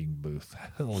dunking booth.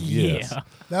 Hell yes. Yeah.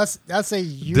 That's a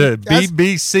The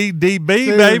BBCDB,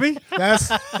 dude, baby. That's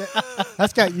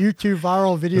got YouTube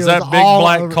viral videos. Is that big all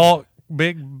black over. cock,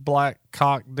 big black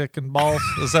cock, dick and balls?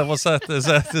 Is that what's that? Is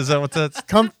that what that's?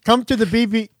 Come to the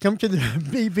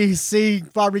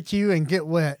BBC barbecue and get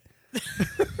wet.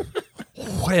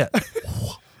 Wet.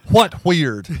 What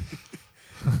weird?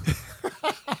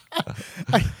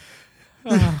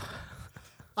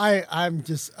 I'm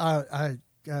just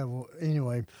well,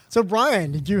 anyway. So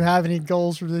Brian, did you have any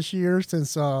goals for this year?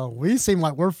 Since we seem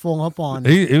like we're full up on.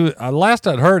 Last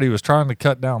I'd heard, he was trying to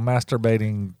cut down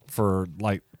masturbating for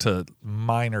to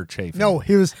minor chafing. No,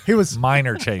 he was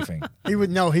Minor chafing.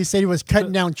 he said he was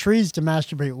cutting down trees to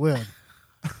masturbate with.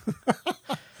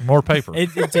 More paper.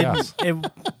 It didn't. Yes. It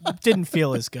didn't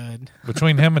feel as good.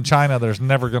 Between him and China, there's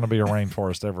never going to be a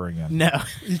rainforest ever again. No.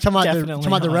 You talking about Definitely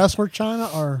the not. wrestler China,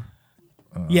 or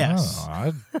Yes.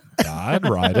 Oh, I'd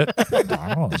ride it. I don't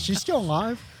know. is she still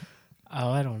alive?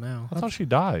 Oh, I don't know. I thought she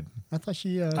died. I thought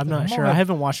she. I'm not sure. I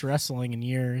haven't watched wrestling in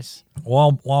years.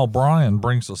 While Brian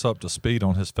brings us up to speed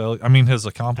on his his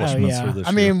accomplishments yeah. for this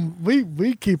I year. mean,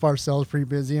 we keep ourselves pretty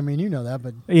busy. I mean, you know that.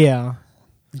 But Yeah.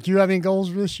 did you have any goals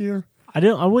for this year,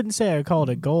 I wouldn't say I call it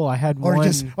a goal. I had or one.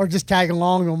 just tag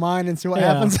along on mine and see what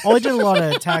Yeah. happens? Oh, I did a lot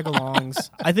of tag-alongs.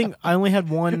 I think I only had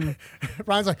one.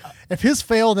 Brian's like, if his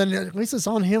failed, then at least it's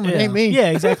on him. It ain't me. Yeah,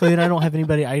 exactly. And I don't have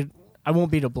anybody. I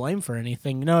won't be to blame for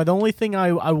anything. No, the only thing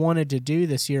I wanted to do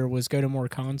this year was go to more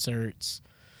concerts.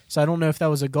 So I don't know if that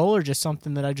was a goal or just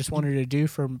something that I just wanted to do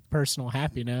for personal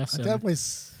happiness. I And- definitely.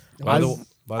 By the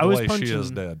I was way, she is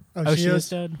punching- dead. oh, she is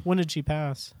dead? When did she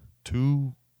pass?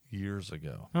 2 years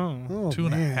ago. Oh. Oh, 2.5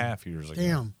 man. years ago.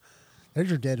 Damn. There's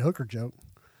your dead hooker joke.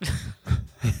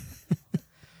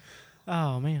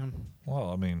 Oh, man. Well,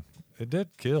 I mean, it did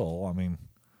kill. I mean,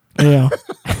 Yeah.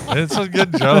 it's a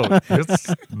good joke.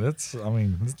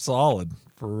 It's solid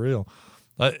for real.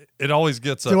 It always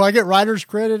gets Do I get writer's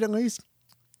credit at least?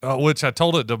 which I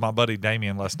told it to my buddy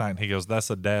Damien last night, and he goes,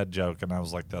 "That's a dad joke," and I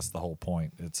was like, "That's the whole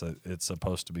point. It's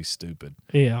supposed to be stupid."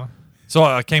 Yeah. So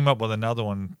I came up with another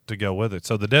one to go with it.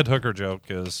 So the dead hooker joke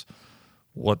is,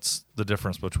 what's the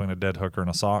difference between a dead hooker and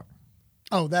a sock?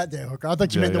 Oh, that dead hooker. I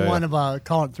thought you Yeah, meant the yeah, one about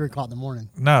calling at 3:00 in the morning.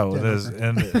 No, Dead it is, hooker.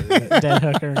 and Dead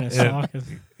hooker and a sock.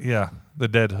 yeah, the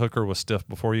dead hooker was stiff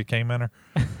before you came in her.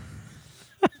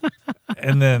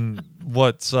 And then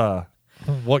what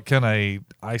can a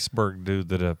iceberg do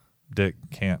that a dick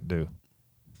can't do?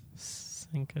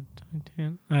 Sink a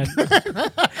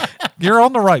Titanic. You're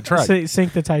on the right track.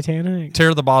 Sink the Titanic.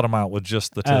 Tear the bottom out with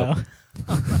just the tip.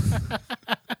 Oh.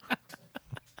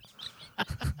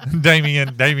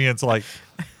 Damien's like,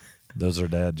 those are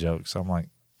dad jokes. I'm like,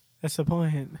 That's the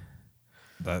point.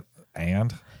 that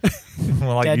and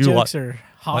well, like Dad you jokes like, are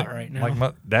hot like, right now. like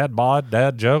my dad bod,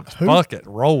 dad jokes. Who- Fuck it,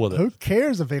 roll with it. Who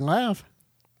cares if they laugh?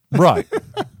 Right.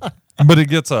 But it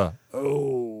gets a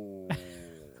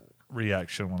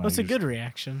reaction when That's I a use good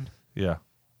reaction. Yeah.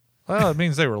 Well, it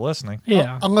means they were listening.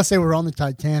 Yeah. Unless they were on the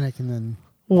Titanic and then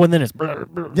Well, and then it's.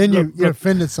 then you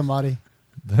offended somebody.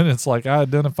 Then it's like, I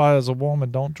identify as a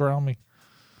woman. Don't drown me.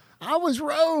 I was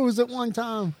Rose at one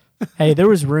time. Hey, there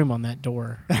was room on that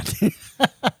door.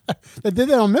 They did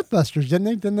that on MythBusters, didn't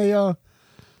they? Didn't they?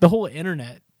 The whole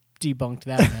internet debunked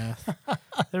that myth.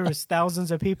 There was thousands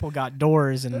of people got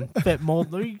doors and you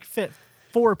could fit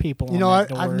 4 people. You on know, that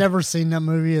door. I've never seen that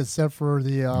movie except for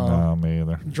the No, me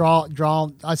either. draw.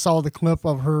 I saw the clip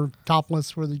of her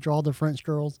topless where they draw the French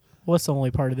girls. What's the only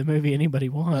part of the movie anybody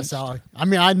wants? That's all. I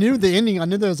mean, I knew the ending. I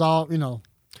knew there was all.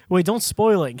 Wait, don't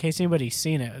spoil it in case anybody's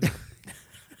seen it.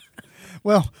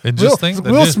 Well, And just think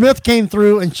that Will this- Smith came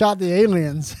through and shot the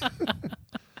aliens.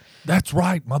 That's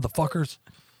right, motherfuckers.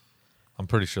 I'm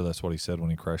pretty sure that's what he said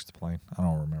when he crashed the plane. I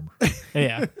don't remember.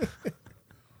 Yeah.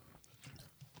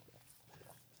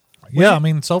 Yeah, I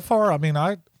mean, so far, I mean,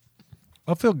 I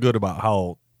feel good about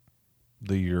how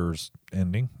the year's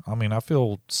ending. I mean, I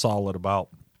feel solid about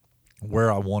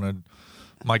where I wanted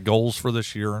my goals for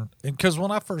this year. And because when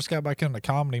I first got back into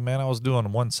comedy, man, I was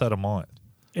doing one set a month.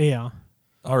 Yeah.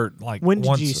 Or like When did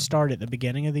once you start at the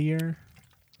beginning of the year?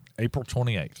 April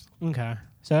 28th. Okay.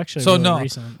 So actually So really no,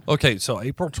 recent. okay. So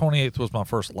April 28th was my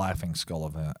first Laughing Skull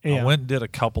event. I Yeah. went and did a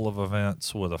couple of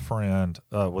events with a friend,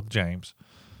 with James.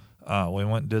 We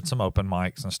went and did some open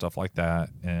mics and stuff like that,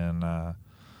 and I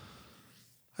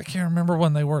can't remember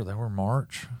when they were. They were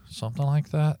March, something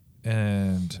like that,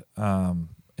 and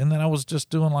then I was just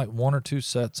doing like 1 or 2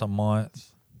 sets a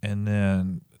month, and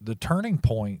then the turning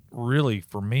point really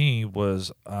for me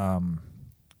was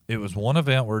it was one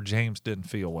event where James didn't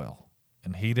feel well,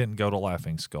 and he didn't go to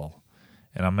Laughing Skull,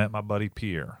 and I met my buddy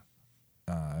Pierre.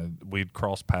 We'd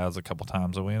crossed paths a couple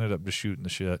times, and we ended up just shooting the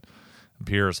shit. And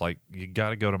Pierre's like, you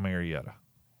got to go to Marietta.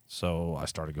 So I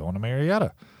started going to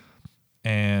Marietta,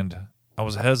 and I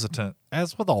was hesitant,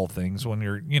 as with all things, when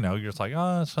you're just like,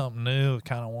 oh, it's something new,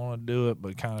 kind of want to do it,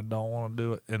 but kind of don't want to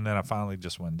do it. And then I finally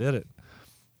just went and did it.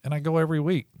 And I go every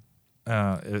week,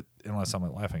 unless I'm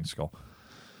at Laughing Skull.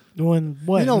 In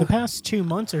the past 2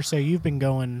 months or so, you've been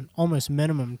going almost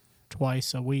minimum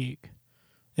twice a week.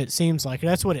 It seems like.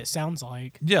 That's what it sounds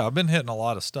like. Yeah, I've been hitting a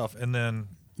lot of stuff. And then,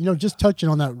 Just touching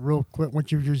on that real quick,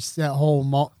 what you just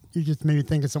you just made me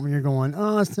think of something. You're going,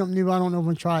 oh, it's something new. I don't know if I'm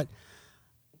going to try it.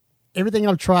 Everything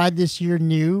I've tried this year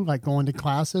new, like going to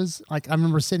classes. Like I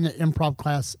remember sitting at improv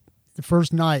class the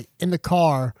first night in the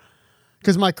car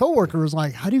because my coworker was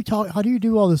like, how do you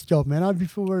do all this stuff, man?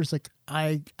 It's like,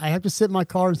 I have to sit in my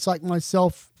car and psych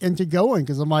myself into going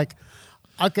because I'm like,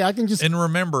 okay, I can just. And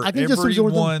remember,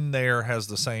 everyone there has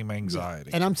the same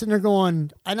anxiety. And I'm sitting there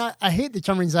going, and I hate the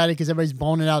term anxiety because everybody's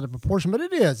blown it out of proportion, but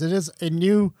it is. It is a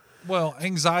new. Well,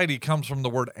 anxiety comes from the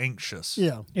word anxious.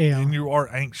 Yeah. And you are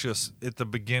anxious at the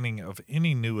beginning of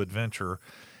any new adventure,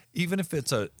 even if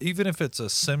it's a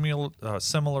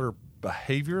similar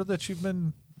behavior that you've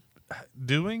been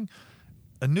doing.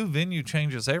 A new venue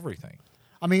changes everything.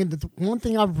 I mean, the one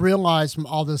thing I've realized from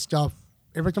all this stuff,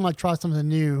 every time I try something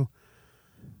new,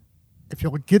 if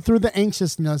you'll get through the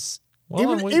anxiousness,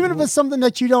 even if it's something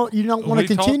that you don't want to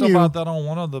continue. We talked about that on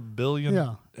one of the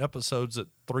billion episodes that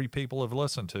 3 people have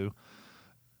listened to,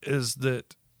 is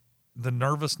that the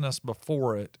nervousness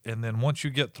before it, and then once you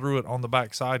get through it on the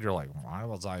backside, you're like, why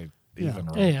was I even?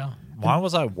 Why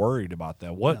was I worried about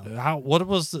that? What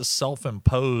was this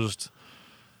self-imposed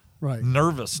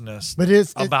nervousness?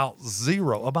 But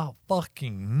about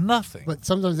fucking nothing. But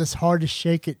sometimes it's hard to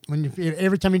shake it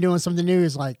every time you're doing something new.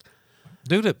 Is like,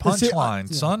 dude, at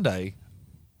Punchline Sunday,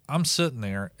 I'm sitting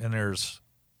there and there's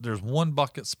 1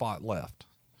 bucket spot left,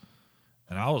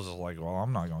 and I was just like, well,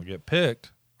 I'm not gonna get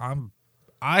picked.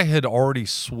 I had already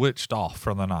switched off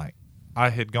for the night. I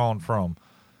had gone from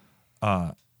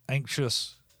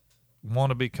anxious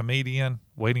wannabe comedian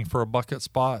waiting for a bucket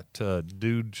spot to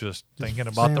dude just thinking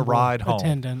about the ride home.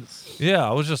 Attendance. Yeah,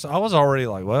 I was already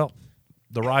like, well,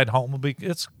 the ride home will be.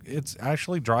 It's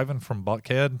actually driving from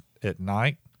Buckhead at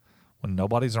night when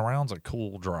nobody's around is a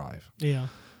cool drive. Yeah.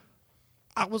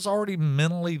 I was already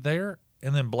mentally there,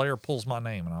 and then Blair pulls my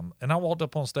name, and I walked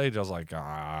up on stage. I was like,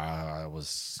 I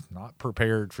was not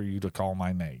prepared for you to call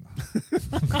my name.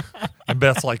 And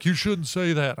Beth's like, you shouldn't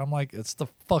say that. I'm like, it's the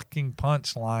fucking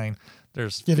Punchline.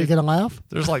 Did it get a laugh?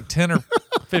 There's like 10 or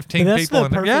 15 that's people the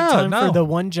in there. perfect Yeah, time no. for the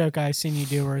one joke I seen you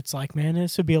do where it's like, man,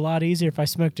 this would be a lot easier if I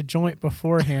smoked a joint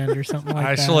beforehand or something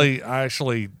like that. I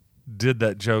actually did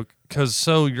that joke because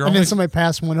then somebody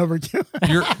passed one over to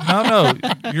you.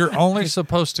 You're only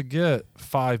supposed to get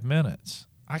 5 minutes.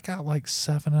 I got like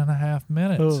 7.5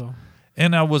 minutes. Ooh.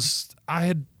 And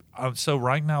so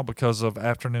right now, because of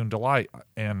Afternoon Delight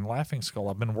and Laughing Skull,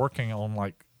 I've been working on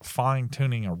like fine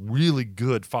tuning a really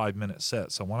good 5-minute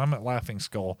set. So when I'm at Laughing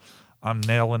Skull, I'm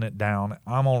nailing it down.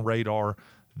 I'm on radar.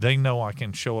 They know I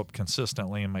can show up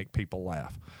consistently and make people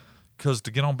laugh. Because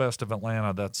to get on Best of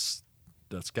Atlanta, that's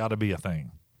got to be a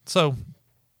thing. So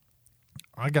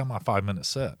I got my 5-minute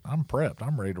set. I'm prepped.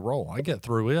 I'm ready to roll. I get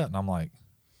through it, and I'm like,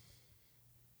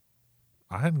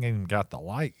 I hadn't even got the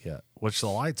light yet, which the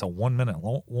light's a 1-minute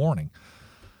warning.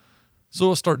 So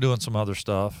we'll start doing some other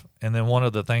stuff. And then one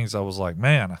of the things I was like,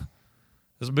 man,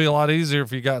 this would be a lot easier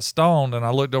if you got stoned. And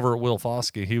I looked over at Will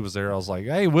Foskey. He was there. I was like,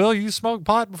 hey, Will, you smoke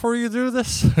pot before you do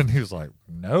this? And he was like,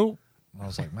 nope. I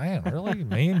was like, man, really?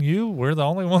 Me and you? We're the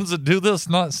only ones that do this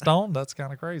not stoned? That's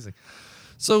kind of crazy.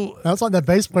 So that's like that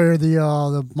bass player,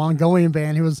 the Mongolian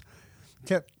band. He was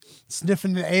kept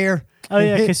sniffing the air. Oh,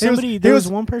 yeah, And 'cause he was- somebody- he there was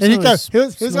was one person and he who kept-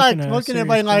 was he was like smoking a looking at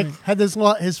everybody serious like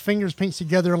joint. had his fingers pinched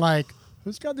together like,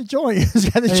 who's got the joint? Who's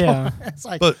got the Yeah. joint? It's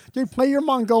like, But- dude, play your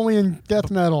Mongolian death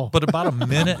metal. But about a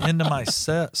minute into my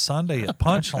set Sunday at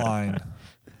Punchline,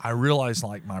 I realized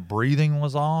like my breathing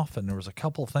was off and there was a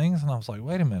couple of things and I was like,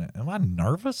 wait a minute, am I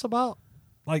nervous about?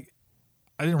 Like,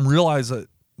 I didn't realize that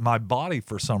my body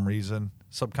for some reason,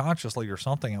 subconsciously or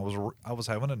something, I was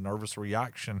having a nervous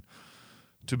reaction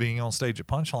to being on stage at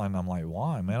Punchline. And I'm like,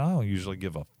 why, man? I don't usually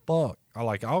give a fuck.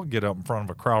 I'll get up in front of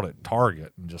a crowd at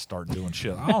Target and just start doing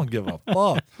shit. I don't give a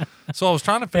fuck. So I was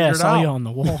trying to Yeah, I figure it saw out. you on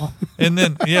the wall. And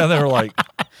then, yeah, they were like,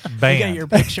 You band. got your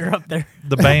picture up there.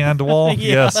 The band wall?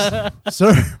 Yeah. Yes.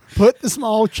 Sir, put the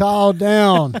small child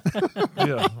down.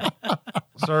 Yeah.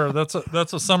 Sir, that's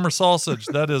a summer sausage.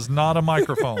 That is not a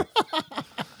microphone.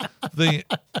 There's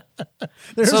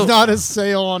There's not a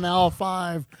sale on Al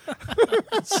 5.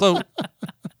 so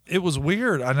it was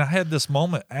weird, and I had this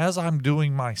moment as I'm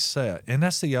doing my set, and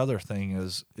that's the other thing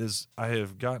is I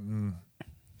have gotten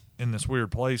in this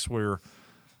weird place where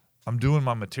I'm doing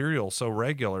my material so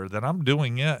regular that I'm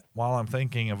doing it while I'm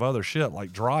thinking of other shit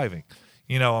like driving.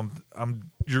 You know,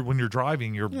 when you're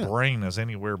driving, your brain is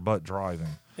anywhere but driving.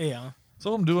 Yeah.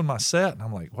 So I'm doing my set, and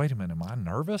I'm like, wait a minute, am I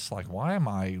nervous? Like, why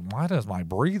does my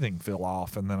breathing feel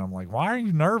off? And then I'm like, why are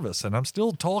you nervous? And I'm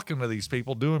still talking to these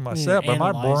people doing my set, but my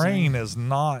analyzing. brain is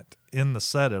not in the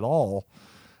set at all.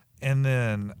 And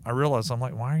then I realized, I'm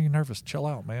like, why are you nervous? Chill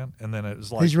out, man. And then it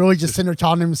was like, He's really just sitting there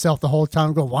talking to himself the whole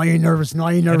time, going, why are you nervous?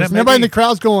 Why are you nervous? that And everybody in made the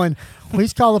crowd's going,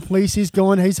 please call the police. He's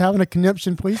having a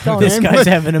conniption. Please call an This guy's ambulance.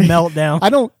 having a meltdown.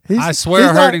 I swear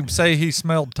I heard him say he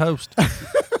smelled toast.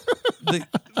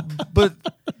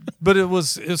 But it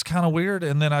was kind of weird,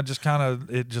 and then it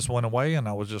just went away, and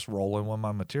I was just rolling with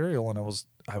my material, and I was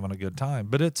having a good time.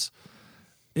 But it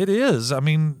is. I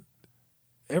mean,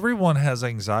 everyone has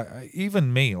anxiety.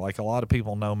 Even me, like a lot of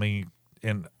people know me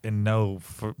and know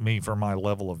for me for my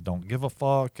level of don't give a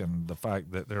fuck, and the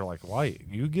fact that they're like, "Why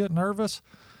you get nervous?"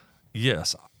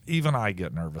 Yes, even I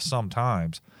get nervous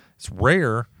sometimes. It's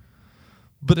rare,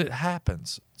 but it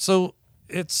happens. So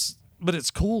it's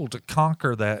cool to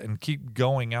conquer that and keep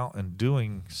going out and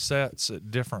doing sets at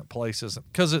different places.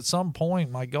 Because at some point,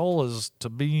 my goal is to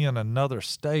be in another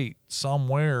state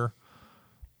somewhere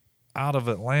out of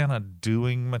Atlanta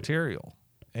doing material.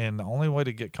 And the only way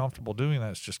to get comfortable doing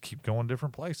that is just keep going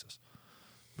different places.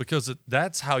 Because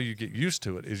that's how you get used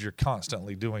to it, is you're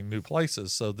constantly doing new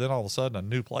places. So then all of a sudden, a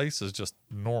new place is just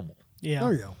normal. Yeah.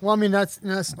 Oh, yeah. Well, I mean, that's one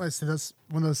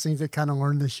of those things I kind of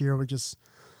learned this year. We just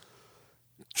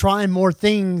trying more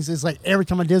things. Is like every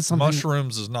time I did something.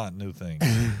 Mushrooms is not a new thing.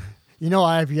 You know,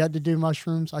 I have yet to do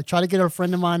mushrooms. I tried to get a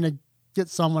friend of mine to get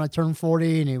some when I turned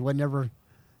 40, and he would never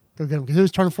go get them because he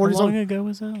was turning 40. How long ago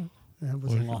was that? Yeah, it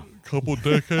was a long. Couple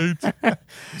decades,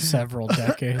 Several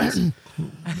decades.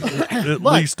 at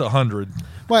least 100.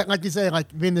 But like you say,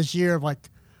 like being this year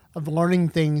of learning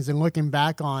things and looking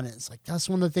back on it, it's like that's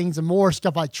one of the things. The more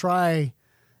stuff I try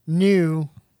new,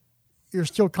 you're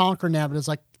still conquering that. But it's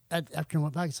like after I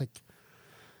went back,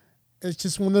 it's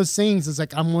just one of those things. It's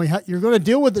like you're going to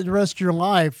deal with it the rest of your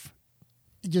life.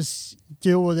 You just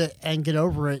deal with it and get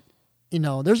over it. You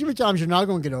know, there's gonna be times you're not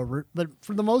going to get over it, but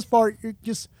for the most part, you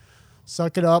just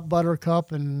suck it up,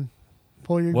 buttercup, and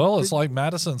pull your. Well, it's like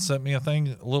Madison sent me a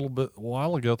thing a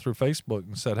while ago through Facebook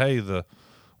and said, hey, the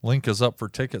link is up for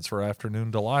tickets for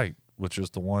Afternoon Delight, which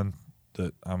is the one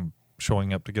that I'm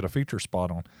showing up to get a feature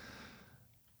spot on.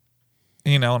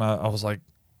 You know, and I was like,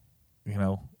 you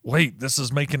know, wait, this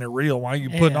is making it real. Why are you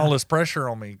putting all this pressure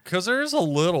on me? Because there's a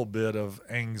little bit of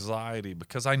anxiety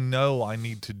because I know I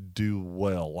need to do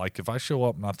well. Like if I show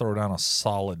up and I throw down a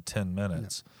solid 10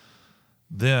 minutes,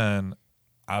 then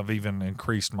I've even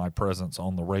increased my presence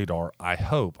on the radar. I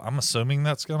hope. I'm assuming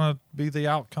that's going to be the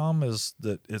outcome, is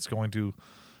that it's going to,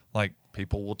 like,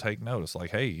 people will take notice. Like,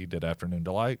 hey, he did Afternoon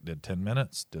Delight, did 10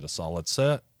 minutes, did a solid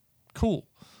set. Cool.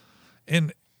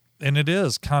 And it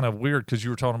is kind of weird because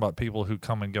you were talking about people who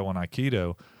come and go in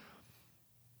Aikido.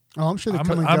 Oh, I'm sure they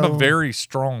come and I'm go. a very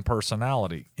strong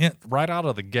personality right out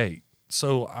of the gate.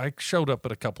 So I showed up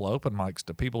at a couple of open mics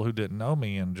to people who didn't know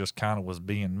me and just kind of was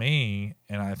being me.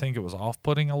 And I think it was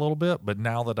off-putting a little bit. But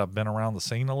now that I've been around the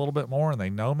scene a little bit more and they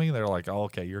know me, they're like, oh,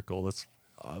 okay, you're cool.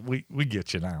 We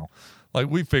get you now. Like,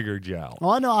 we figured you out.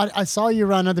 Well, I know. I saw you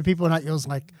around other people, and it was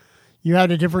like you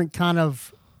had a different kind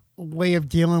of way of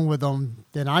dealing with them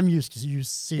than I'm used to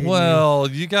seeing. Well,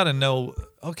 you got to know.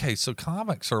 Okay, so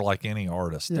comics are like any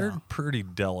artist. Yeah. They're pretty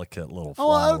delicate little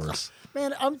Oh, flowers.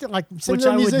 man, I'm like Which similar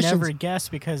I would musicians. never guess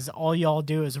because all y'all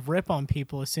do is rip on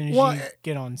people as soon as Well, you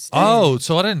get on stage. Oh,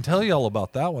 so I didn't tell y'all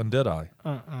about that one, did I?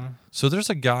 Uh-uh. So there's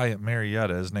a guy at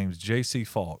Marietta. His name's J.C.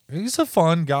 Falk. He's a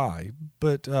fun guy,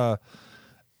 but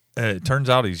it turns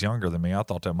out he's younger than me. I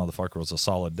thought that motherfucker was a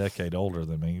solid decade older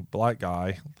than me. Black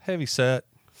guy, heavy set,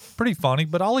 pretty funny,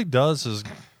 but all he does is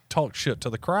talk shit to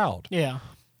the crowd. Yeah.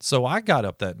 So I got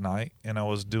up that night and I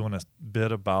was doing a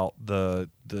bit about the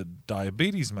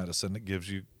diabetes medicine that gives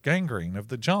you gangrene of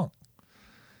the junk.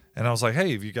 And I was like,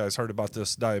 hey, have you guys heard about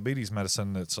this diabetes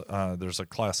medicine that's there's a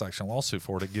class action lawsuit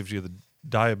for it. It gives you the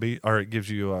diabetes, or it gives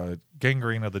you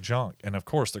gangrene of the junk. And of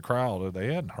course the crowd,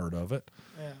 they hadn't heard of it.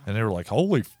 Yeah. And they were like,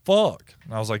 holy fuck.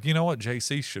 And I was like, you know what?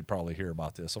 JC should probably hear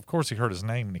about this. Of course he heard his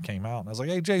name and he came out. And I was like,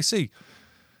 hey, JC,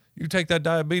 you take that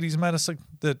diabetes medicine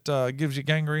that gives you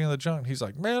gangrene of the junk? He's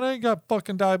like, man, I ain't got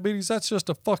fucking diabetes. That's just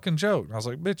a fucking joke. And I was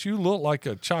like, bitch, you look like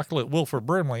a chocolate Wilford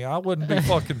Brimley. I wouldn't be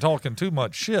fucking talking too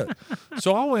much shit.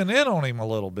 So I went in on him a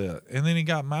little bit. And then he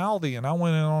got mouthy and I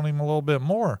went in on him a little bit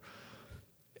more.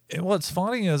 And what's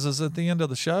funny is at the end of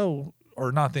the show,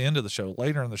 or not the end of the show,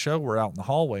 later in the show, we're out in the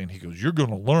hallway and he goes, you're going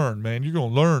to learn, man. You're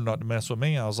going to learn not to mess with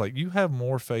me. I was like, you have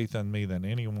more faith in me than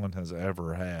anyone has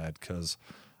ever had, because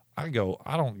I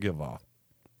don't give a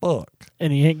fuck.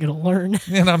 And he ain't going to learn.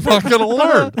 And I'm not going to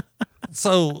learn.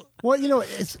 So, Well, you know,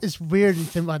 it's weird to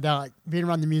think about that, like being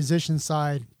around the musician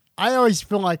side. I always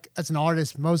feel like as an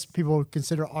artist, most people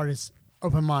consider artists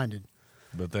open-minded.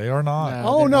 but they are not. No.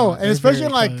 Oh they're no, not. and They're especially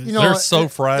very like closed. you know, They're so in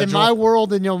fragile. my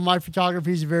world, and my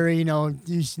photography is very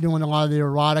used to doing a lot of the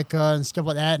erotica and stuff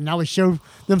like that. And I would show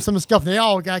them some of the stuff. And they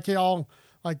all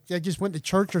like they just went to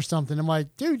church or something. I'm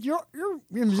like, dude, you're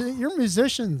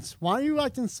musicians. Why are you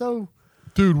acting so?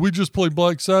 Dude, we just played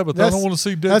Black Sabbath. I don't want to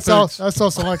see dick that's pics. That's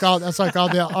also like all. That's like all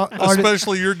the artists.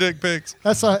 Especially your dick pics.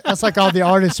 That's like all the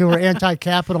artists who are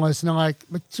anti-capitalist, and I'm like,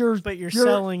 but you're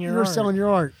selling your art. selling your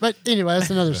art. But anyway, that's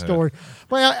another story.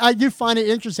 But I do find it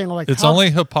interesting. Like It's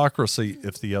only hypocrisy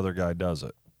if the other guy does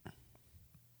it.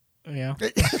 Yeah.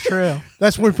 True.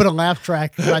 that's when we put a laugh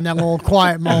track in that little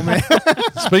quiet moment.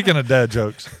 Speaking of dad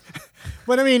jokes,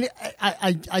 But I mean,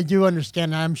 I do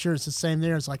understand. And I'm sure it's the same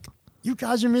there. It's like, you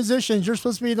guys are musicians. You're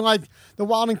supposed to be like the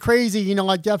wild and crazy,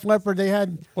 like Def Leppard. They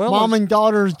had mom and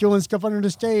daughters doing stuff under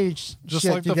the stage. just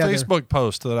shit like together. the Facebook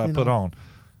post that I You put know. on.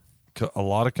 A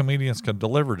lot of comedians can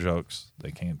deliver jokes.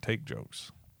 They can't take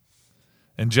jokes.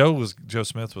 And Joe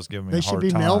Smith was giving me They a should hard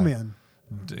be time.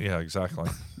 mailmen Yeah, exactly.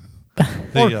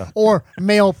 or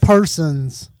male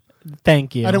persons.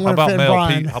 Thank you. I don't How want to about offend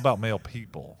Brian. how about male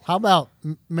people? How about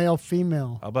male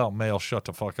female? How about male shut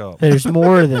the fuck up? There's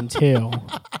more than two.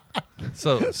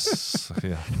 So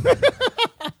yeah.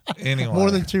 Anyway, More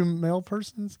than two male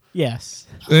persons? Yes.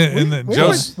 and then We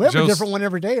Joe, have a Joe- different one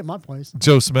every day at my place.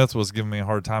 Joe Smith was giving me a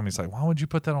hard time. He's like, "Why would you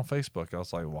put that on Facebook?" I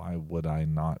was like, "Why would I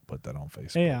not put that on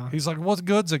Facebook?" Yeah. He's like, "What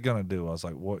good's it gonna do?" I was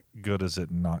like, "What good is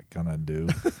it not gonna do?"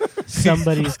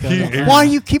 Somebody's going to. Why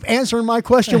do you keep answering my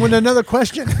question with another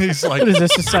question? He's like, What is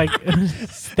this? Just like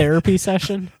therapy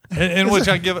session? in which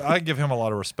I give him a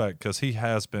lot of respect, because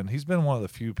he's been one of the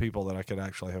few people that I could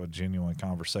actually have a genuine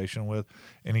conversation with,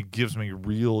 and he gives me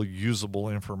real usable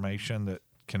information that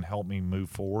can help me move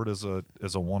forward as a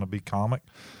wannabe comic.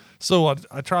 So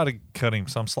I try to cut him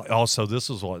some slack. Also, this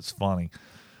is what's funny,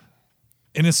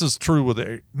 and this is true with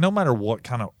no matter what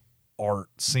kind of art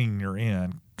scene you're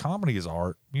in. Comedy is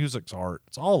art, music's art,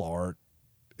 it's all art.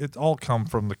 It all come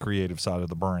from the creative side of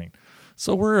the brain.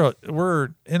 So we're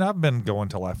and I've been going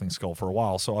to Laughing Skull for a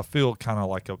while, so I feel kind of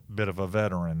like a bit of a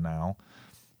veteran now.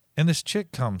 And this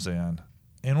chick comes in,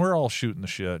 and we're all shooting the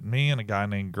shit. Me and a guy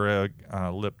named Greg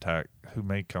Liptak, who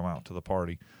may come out to the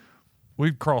party.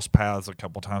 We've crossed paths a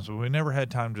couple times, but we never had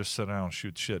time to just sit down and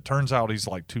shoot shit. Turns out he's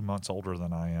like 2 months older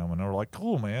than I am, and we're like,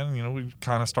 cool, man. We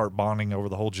kind of start bonding over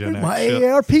the whole Gen X My shit.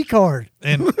 AARP card.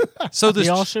 And so this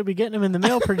Y'all should be getting them in the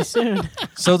mail pretty soon.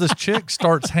 so this chick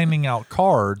starts handing out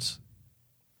cards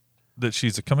that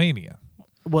she's a comedian.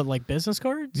 What, like business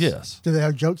cards? Yes. Do they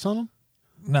have jokes on them?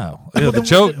 No. Yeah,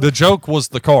 the joke was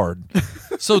the card.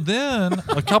 So then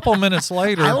a couple minutes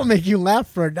later, I will make you laugh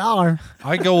for $1.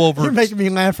 I go over. You're making me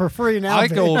laugh for free now. I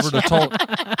go bitch. over to talk.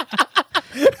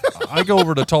 I go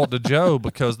over to talk to Joe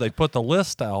because they put the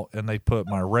list out and they put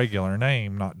my regular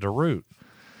name, not Darut.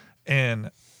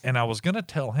 And I was gonna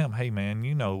tell him, hey man,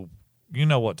 you know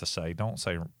what to say. Don't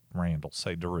say Randall,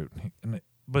 say Darut.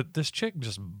 But this chick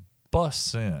just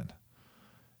busts in,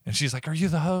 and she's like, "Are you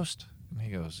the host?" And he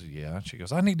goes, yeah. And she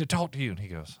goes, I need to talk to you. And he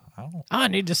goes, I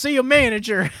need to see a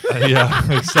manager.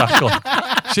 Yeah, exactly.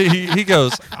 He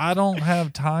goes, I don't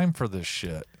have time for this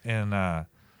shit. And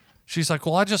she's like,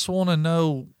 well, I just want to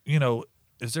know,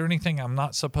 is there anything I'm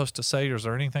not supposed to say, or is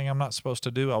there anything I'm not supposed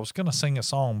to do? I was going to sing a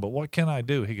song, but what can I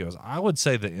do? He goes, I would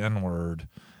say the N-word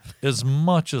as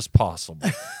much as possible.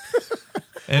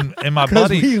 And my Because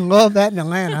buddy, we love that in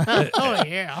Atlanta. Oh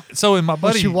yeah. so in my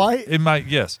buddy, she white?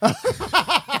 Yes,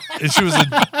 and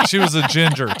she was a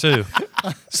ginger too.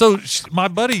 So my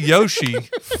buddy Yoshi,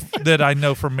 that I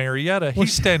know from Marietta,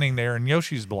 he's standing there, and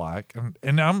Yoshi's black,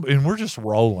 and we're just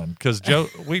rolling because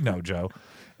we know Joe,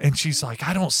 and she's like,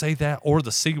 I don't say that or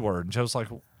the C word, and Joe's like,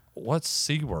 what's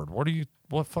C word?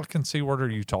 What fucking C word are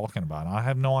you talking about? And I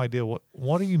have no idea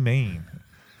what do you mean?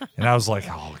 And I was like,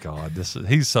 oh God,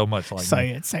 he's so much like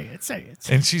me. Say it.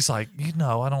 And she's like,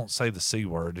 I don't say the C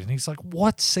word. And he's like,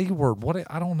 what C word?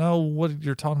 I don't know what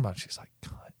you're talking about. She's like,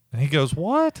 cunt. And he goes,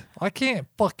 what? I can't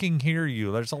fucking hear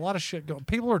you. There's a lot of shit going.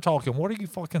 People are talking. What are you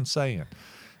fucking saying?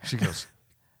 She goes,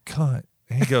 cunt.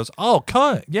 And he goes, oh,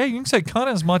 cunt. Yeah, you can say cunt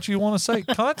as much as you want to say.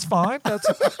 Cunt's fine.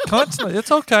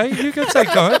 It's okay. You can say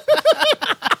cunt.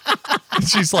 And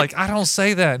she's like, I don't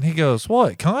say that. And he goes,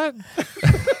 what, cunt?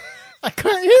 I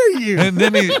couldn't hear you. And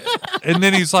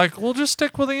then he's like, well, just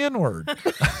stick with the N-word.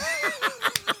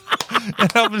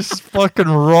 And I was just fucking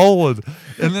rolling.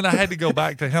 And then I had to go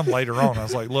back to him later on. I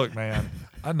was like, look, man,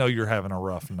 I know you're having a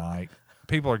rough night.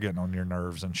 People are getting on your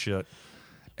nerves and shit.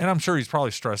 And I'm sure he's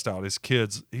probably stressed out. His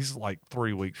kids, he's like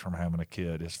 3 weeks from having a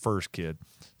kid, his first kid.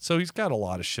 So he's got a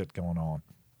lot of shit going on.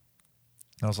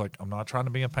 And I was like, I'm not trying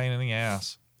to be a pain in the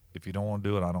ass. If you don't want to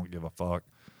do it, I don't give a fuck.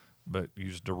 But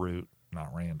use DeRoot, not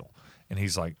Randall. And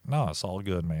he's like, no, it's all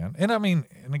good, man. And I mean,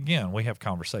 and again, we have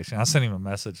conversation. I sent him a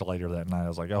message later that night. I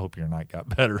was like, I hope your night got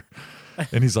better.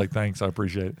 And he's like, thanks, I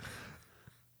appreciate it.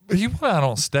 But he went out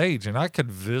on stage, and I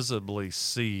could visibly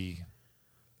see,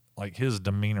 like, his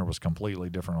demeanor was completely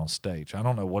different on stage. I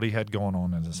don't know what he had going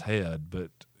on in his head,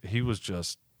 but he was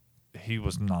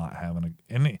not having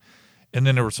a, and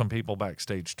then there were some people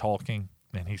backstage talking,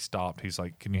 and he stopped. He's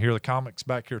like, can you hear the comics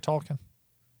back here talking?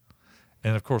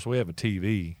 And, of course, we have a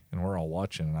TV, and we're all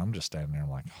watching, and I'm just standing there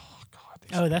like, oh,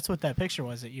 God. That's what that picture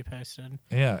was that you posted.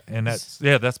 Yeah, and that's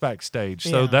backstage.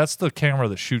 So Yeah. that's the camera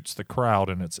that shoots the crowd,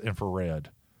 and it's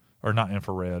infrared. Or not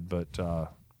infrared, but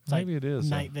maybe it is.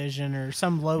 Night vision or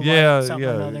some low light, something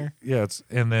or other. Yeah,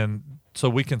 and then so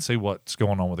we can see what's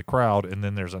going on with the crowd, and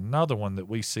then there's another one that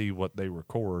we see what they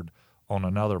record on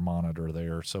another monitor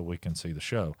there so we can see the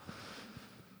show.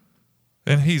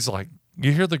 And he's like,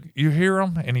 You hear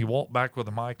him? And he walked back with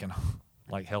the mic and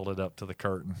like held it up to the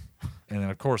curtain. And then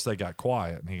of course they got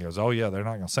quiet. And he goes, oh yeah, they're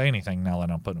not going to say anything now that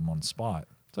I'm putting him on the spot.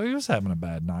 So he was having a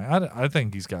bad night. I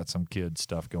think he's got some kid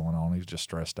stuff going on. He's just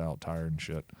stressed out, tired and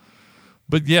shit.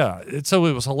 But yeah, so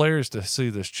it was hilarious to see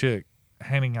this chick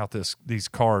handing out these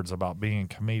cards about being a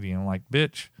comedian. Like,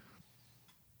 bitch,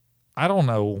 I don't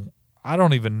know. I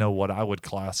don't even know what I would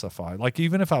classify. Like,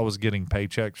 even if I was getting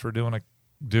paychecks for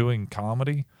doing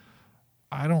comedy,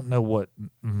 I don't know what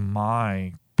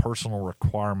my personal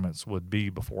requirements would be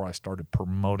before I started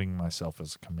promoting myself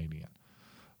as a comedian.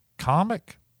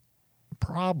 Comic?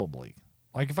 Probably.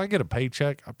 Like, if I get a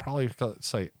paycheck, I'd probably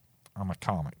say I'm a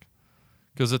comic.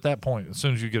 Because at that point, as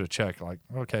soon as you get a check, like,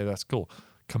 okay, that's cool.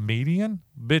 Comedian?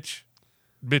 Bitch,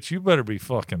 you better be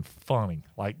fucking funny.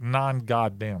 Like,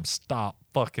 non-goddamn stop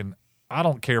fucking. I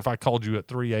don't care if I called you at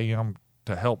 3 a.m.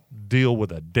 to help deal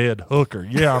with a dead hooker.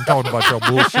 Yeah, I'm talking about your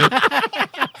bullshit.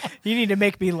 You need to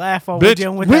make me laugh while we're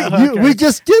dealing with that hooker. We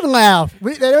just did laugh.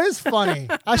 That is funny.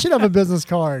 I should have a business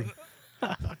card.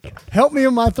 Help me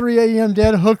with my 3 a.m.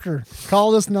 dead hooker.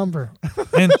 Call this number.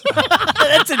 And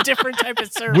That's a different type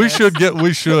of service. we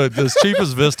should. As cheap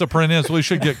as Vista print is, we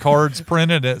should get cards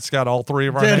printed. It's got all three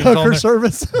of our Dead names on hooker there.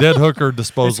 service. Dead hooker It's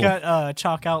disposal. got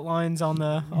chalk outlines on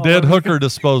the Dead hooker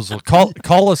disposal.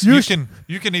 Call us. You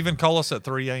can even call us at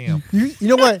 3 a.m. You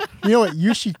know what?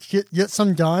 You should get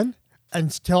some done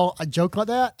and tell a joke like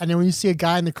that. And then when you see a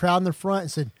guy in the crowd in the front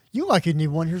and said, "You likely need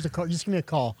one. Here's a call. Just give me a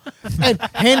call," and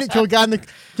hand it to a guy in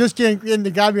and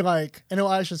the guy be like, "I know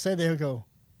what I should say." They'll go,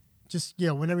 "Just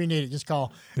whenever you need it, just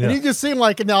call." Yeah. And you just seem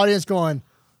like in the audience going,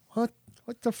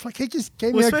 "What the fuck?" He just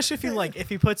gave me. especially if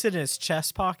he puts it in his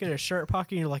chest pocket or shirt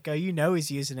pocket, you're like, oh,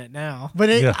 he's using it now. But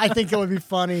Yeah. I think it would be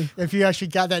funny if you actually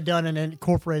got that done and then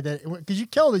incorporated that, because you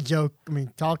tell the joke.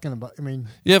 Talking about.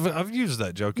 Yeah, but I've used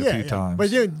that joke a few times. But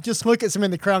just look at some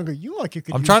in the crowd and go, "You like you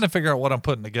could." I'm trying to figure out what I'm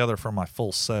putting together for my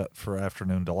full set for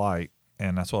Afternoon Delight,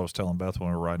 and that's what I was telling Beth when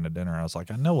we were riding to dinner. I was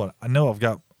like, I know I've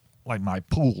got like my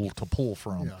pool to pull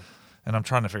from. Yeah. and I'm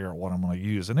trying to figure out what I'm going to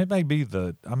use. And it may be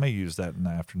I may use that in the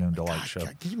Afternoon Delight show.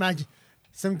 God, can you imagine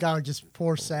some guy would just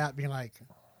pour sat being like,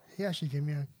 "He actually gave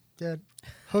me a dead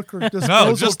hooker disposal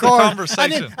No, just the card."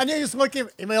 conversation. I didn't just look at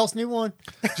anybody else need one.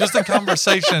 Just the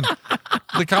conversation.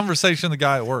 The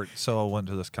guy at work. So I went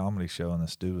to this comedy show, and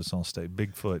this dude was on stage.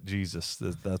 Bigfoot Jesus,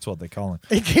 that's what they call him.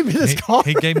 He gave me this card.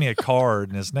 He gave me a card,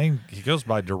 and his name, he goes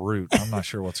by Darut. I'm not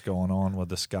sure what's going on with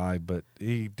this guy, but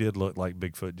he did look like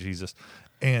Bigfoot Jesus.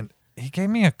 And he gave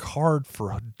me a card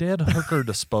for a dead hooker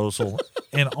disposal,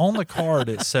 and on the card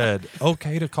it said,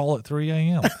 "Okay to call at 3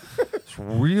 a.m." It's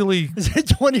really, Is it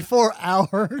 24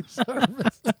 hours?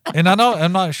 and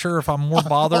I'm not sure if I'm more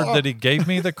bothered that he gave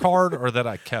me the card or that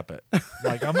I kept it.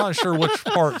 Like, I'm not sure which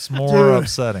part's more Dude.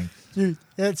 upsetting. Dude,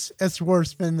 it's worth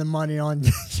spending the money on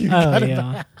you. Oh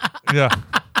yeah. Yeah.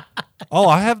 Oh,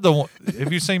 I have the one.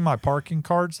 Have you seen my parking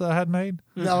cards that I had made?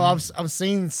 No, I've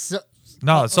seen.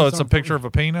 No, so it's a some- picture of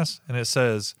a penis, and it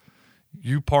says,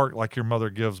 "You park like your mother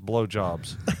gives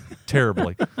blowjobs,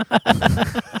 terribly."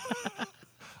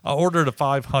 I ordered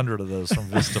 500 of those from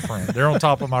Vistaprint. They're on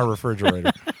top of my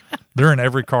refrigerator. They're in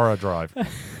every car I drive.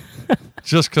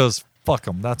 Just because, fuck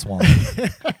them, that's one.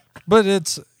 But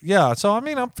yeah, so I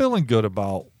mean, I'm feeling good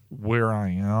about where I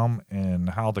am and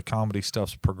how the comedy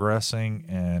stuff's progressing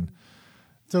and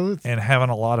having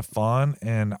a lot of fun.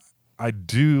 And I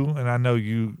do, and I know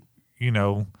you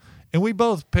know, and we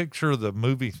both picture the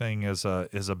movie thing as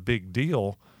a big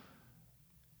deal,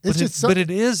 but it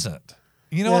isn't.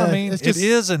 You know what I mean? it's just- it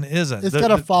is and isn't. It's got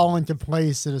to fall into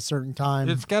place at a certain time.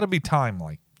 It's got to be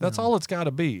timely. That's all it's got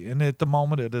to be. And at the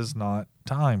moment, it is not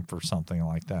time for something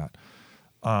like that.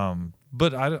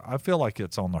 But I feel like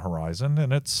it's on the horizon,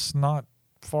 and it's not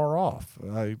far off.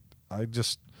 I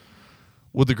just,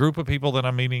 with the group of people that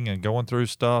I'm meeting and going through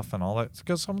stuff and all that,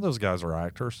 because some of those guys are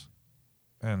actors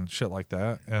and shit like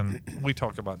that, and we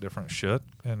talk about different shit.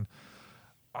 And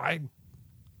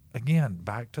again,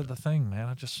 back to the thing,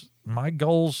 man. My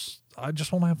goals, I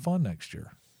just want to have fun next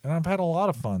year. And I've had a lot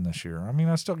of fun this year. I mean,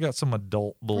 I still got some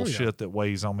adult bullshit that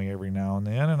weighs on me every now and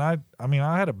then. And I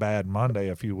had a bad Monday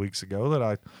a few weeks ago that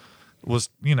I was,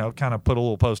 kind of put a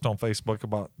little post on Facebook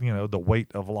about, the weight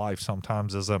of life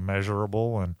sometimes is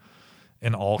immeasurable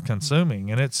and all consuming.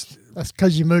 And That's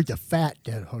because you moved a fat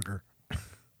dead hooker.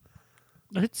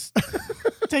 It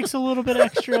takes a little bit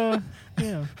extra.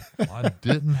 Yeah. I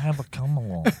didn't have a come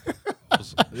along. I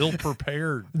was ill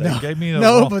prepared. They gave me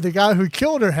But the guy who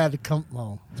killed her had to come.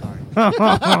 Oh, sorry.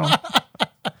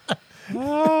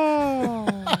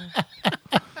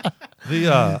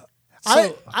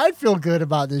 I feel good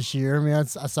about this year. I mean,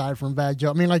 that's aside from bad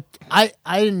joke. I mean, like I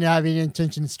didn't have any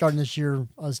intention of starting this year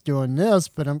us doing this,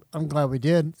 but I'm glad we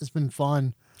did. It's been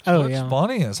fun. Oh What's yeah.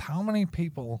 funny is how many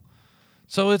people.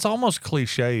 So it's almost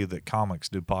cliche that comics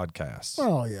do podcasts.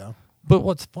 Oh yeah. But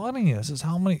what's funny is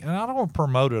how many, and I don't want to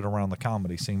promote it around the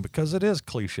comedy scene because it is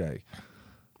cliche.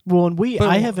 Well, and But-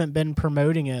 I haven't been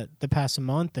promoting it the past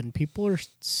month, and people are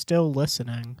still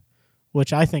listening,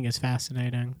 which I think is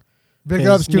fascinating. Big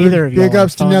 'Cause ups to neither of y'all big are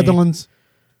ups to funny. Netherlands.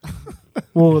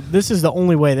 Well, this is the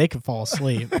only way they can fall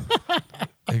asleep.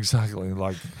 Exactly.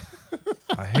 Like,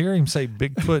 I hear him say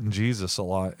Bigfoot and Jesus a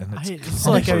lot, and It's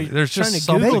like there's trying just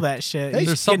to Google something, that shit. Hey, You're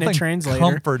there's just getting something a translator.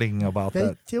 comforting about They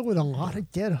that. deal with a lot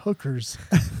of dead hookers.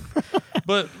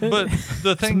 But the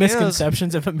Some thing is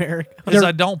misconceptions of America.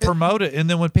 I don't promote it, and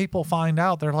then when people find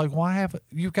out, they're like, "Why have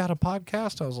you got a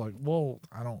podcast?" I was like, "Well,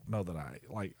 I don't know that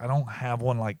I don't have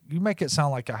one. Like, you make it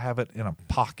sound like I have it in a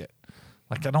pocket.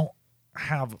 Like, I don't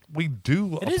have. We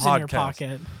do It a is podcast. in your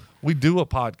pocket. We do a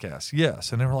podcast,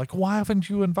 yes." And they were like, "Why haven't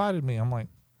you invited me?" I'm like,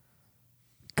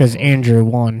 Because Andrew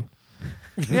won.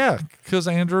 "Yeah, because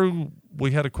Andrew,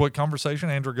 we had a quick conversation.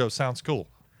 Andrew goes, sounds cool,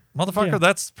 motherfucker. Yeah.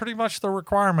 That's pretty much the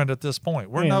requirement at this point.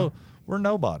 We're we're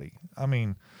nobody. I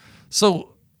mean,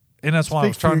 so, and that's why I Speak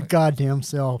was for your trying. goddamn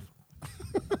self.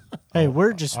 Hey,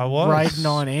 we're just I was riding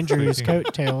on Andrew's speaking.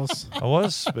 coattails. I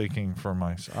was speaking for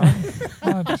myself.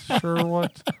 I'm not sure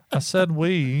what I said.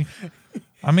 We.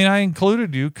 I mean, I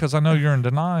included you because I know you're in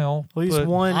denial. Well, he's but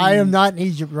won. I am not in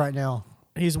Egypt right now.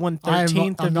 He's won I am-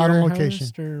 13th I'm of not your on location.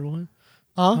 host, or what?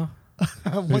 Huh?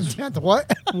 1/10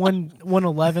 what? one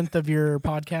 11th of your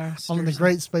podcast. On or the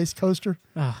Great Space Coaster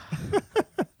Ah.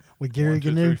 with Gary 1,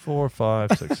 2, 3, Gnu. 4,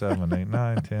 5, 6, 7, 8,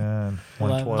 9, 10,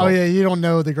 112. Oh yeah, you don't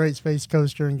know the Great Space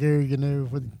Coaster and Gary Gnu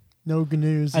with no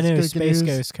GNUs. I know It's good Space GNUs.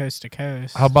 goes coast to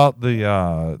coast. How about the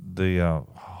oh damn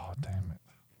it,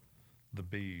 the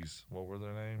bees? What were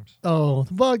their names? Oh,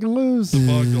 the Bugaloos.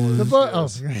 Bugaloos,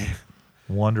 The yes. Oh,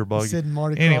 Wonder Bug. Sid and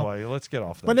Marty Krofft. Anyway, let's get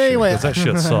off that. But anyway- shit, 'cause that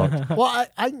shit sucked. well,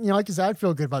 like I said, I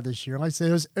feel good about this year. Like I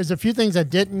said, there's a few things I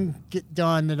didn't get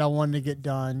done that I wanted to get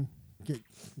done.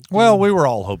 Well, we were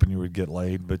all hoping you would get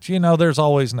laid, but there's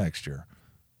always next year.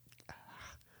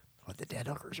 What the dead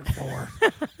hookers are for.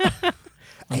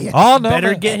 Oh no!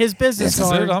 Better man. get his business This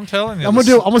is it, card. I'm telling you. I'm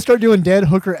gonna start doing dead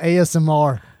hooker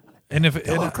ASMR. And if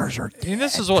The hookers are dead. and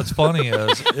this is what's funny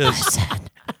is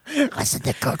Listen,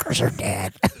 the hookers are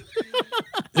dead.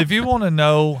 if you want to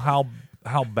know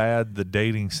how bad the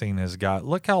dating scene has got,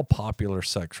 look how popular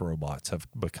sex robots have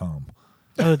become.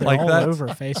 Oh, they're Like all that. over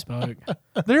Facebook.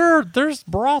 There's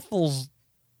brothels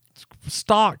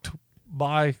stocked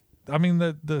by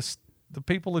the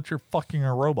people that you're fucking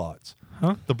are robots.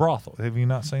 Huh? The brothel. Have you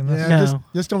not seen this? Yeah, No.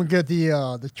 just don't get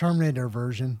the Terminator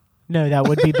version No, that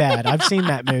would be bad. I've seen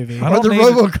that movie. I or don't the need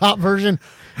it. RoboCop version.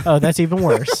 Oh, that's even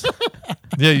worse.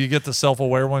 Yeah, you get the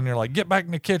self-aware one. You're like, get back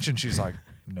in the kitchen. She's like,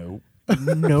 nope.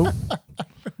 Nope.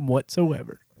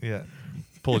 Whatsoever. Yeah,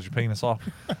 pulls your penis off.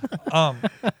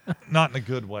 Not in a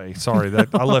good way. Sorry that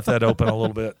I left that open a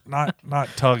little bit. Not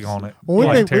tug on it. Well,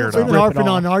 Like we've tear it been up. Rip it harping off.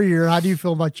 on our year. How do you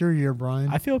feel about your year, Brian?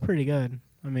 I feel pretty good.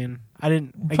 I mean, I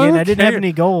didn't Who have cares?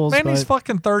 any goals, Man, but he's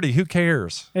fucking 30. Who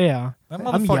cares? yeah. That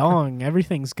I'm motherfucker- young.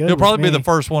 Everything's good. He'll with probably be me. the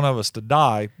first one of us to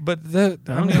die. But I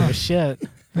don't give a shit.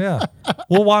 yeah.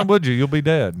 Well, why would you? You'll be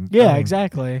dead. Yeah, I mean,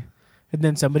 exactly. And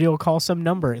then somebody will call some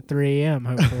number at 3 a.m.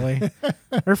 hopefully,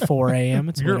 or 4 a.m.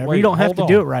 It's You're- whatever. wait, You don't have hold to on.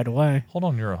 do it right away. Hold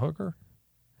on, you're a hooker.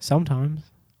 Sometimes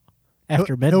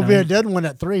after He'll midnight. be a dead one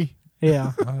at 3.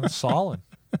 Yeah, Solid.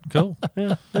 Cool.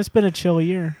 yeah. It's been a chill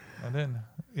year. I didn't.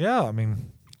 Yeah, I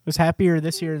mean, I was happier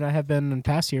this year than I have been in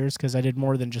past years because I did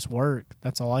more than just work.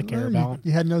 That's all I care about.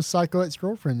 You had no psycho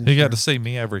ex-girlfriend this you year. got to see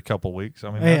me every couple weeks.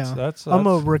 I mean, Yeah, that's I'm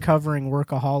a recovering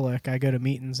workaholic. I go to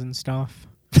meetings and stuff.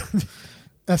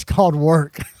 That's called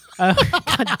work. God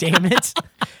damn it!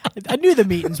 I knew the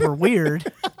meetings were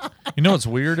weird. You know what's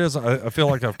weird is I feel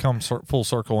like I've come full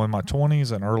circle in my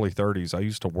 20s and early 30s. I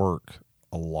used to work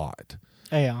a lot.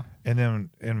 Yeah, And then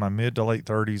in my mid to late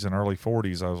 30s and early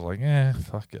 40s, I was like,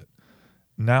 fuck it.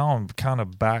 Now I'm kind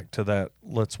of back to that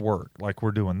let's work. Like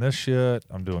we're doing this shit.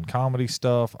 I'm doing comedy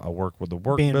stuff. I work with the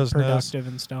work being business. productive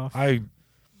and stuff. I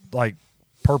like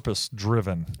purpose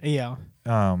driven. Yeah,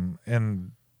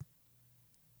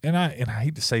 And I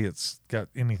hate to say it's got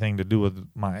anything to do with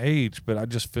my age, but I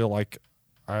just feel like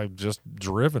I'm just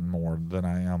driven more than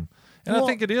I am. And Well- I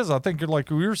think it is. I think you're like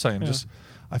we were saying, just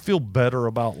I feel better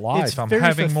about life. it's I'm very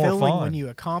having more fulfilling fun. when you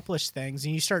accomplish things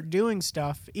and you start doing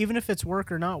stuff, even if it's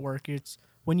work or not work. It's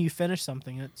when you finish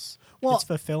something, it's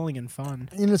fulfilling and fun.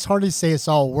 And it's hard to say it's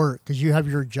all work because you have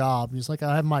your job. It's like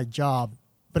I have my job,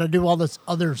 but I do all this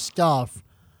other stuff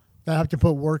that I have to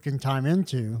put work and time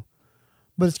into.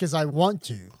 But it's because I want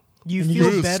to. You And you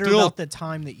feel just better still- about the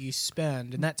time that you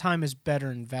spend, and that time is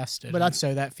better invested. But And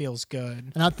so that feels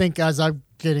good. And I think as I'm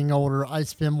getting older, I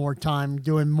spend more time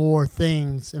doing more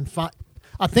things. And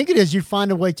I think it is you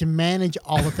find a way to manage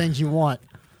all the things you want.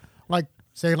 Like,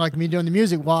 say, like me doing the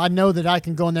music. Well, I know that I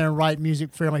can go in there and write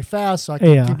music fairly fast, so I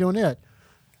can Yeah. keep doing it.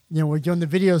 We're doing the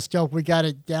video stuff. We got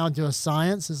it down to a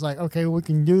science. It's like, okay, we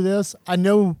can do this. I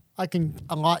know I can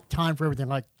allot time for everything.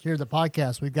 Like here, the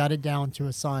podcast, we've got it down to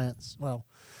a science. Well,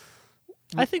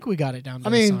 I think we got it down to I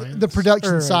mean, science. the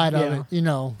production Or, side of yeah. it, you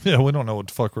know. Yeah, we don't know what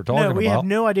the fuck we're talking No, we about. have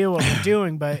no idea what we're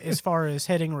doing, but as far as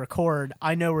hitting record,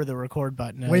 I know where the record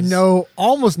button is. We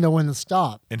almost know when to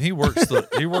stop. And he works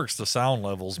the sound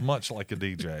levels much like a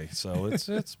DJ, so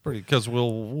it's pretty because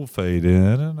we'll fade in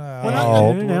and out.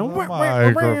 Well, with no, the no.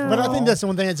 microphone. But I think that's the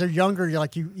one thing. As you're younger, you have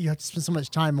to spend so much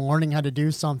time learning how to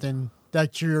do something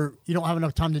that you don't have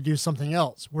enough time to do something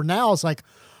else. Where now it's like,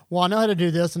 well, I know how to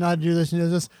do this and how to do this and do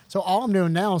this. So all I'm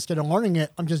doing now, instead of learning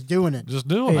it, I'm just doing it. just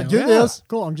doing I it. do Yeah. this,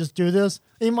 cool. I'm just do this.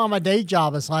 Even on my day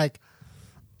job, it's like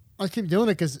I keep doing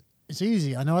it because it's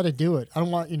easy. I know how to do it. I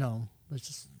don't want it's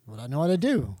just what I know how to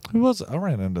do. Who was it? I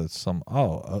ran into some.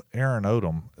 Aaron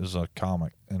Odom is a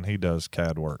comic and he does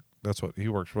CAD work. That's what he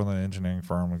works with an engineering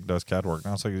firm and does CAD work. And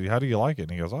I was like, how do you like it?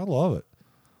 And he goes, I love it.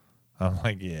 I'm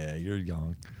like, yeah, you're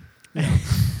young.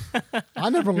 I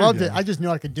never loved it. I just knew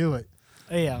I could do it.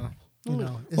 Yeah.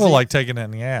 It's Well, like taking it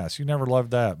in the ass. You never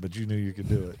loved that, but you knew you could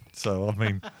do it. So, I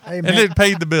mean, Hey, and man. it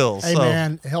paid the bills. Hey so.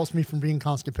 man, it helps me from being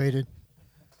constipated.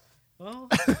 Well,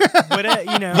 but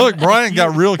Look, Brian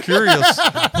got real curious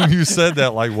when you said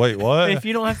that. Like, wait, what? if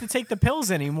you don't have to take the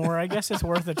pills anymore, I guess it's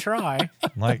worth a try.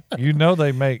 Like,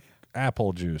 they make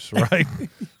apple juice, right?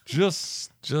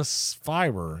 just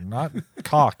fiber, not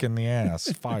cock in the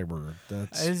ass. Fiber.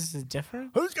 That's Is it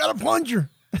different? Who's got a plunger?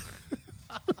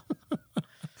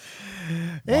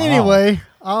 Anyway,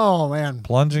 oh man,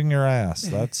 plunging your ass.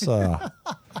 That's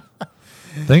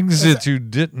things that you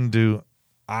didn't do.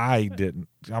 I didn't.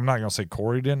 I'm not gonna say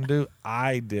Corey didn't do.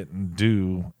 I didn't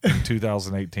do in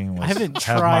 2018. Was I haven't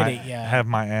have tried my- it yet. Have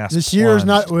my ass. This year is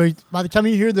not. plunged. By the time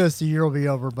you hear this, the year will be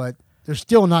over. But there's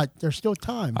still not. There's still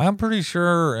time. I'm pretty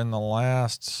sure in the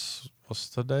last. What's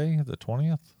today? The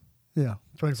 20th. Yeah,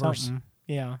 21st. Something.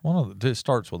 Yeah. One of the. It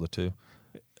starts with a 2.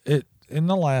 It in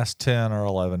the last 10 or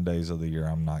 11 days of the year.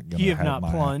 I'm not gonna. You have not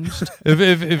my, plunged. If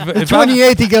The if I,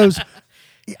 28th, he goes.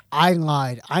 I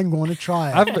lied. I'm going to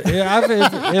try it.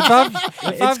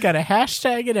 It's got a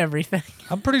hashtag and everything.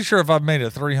 I'm pretty sure if I've made it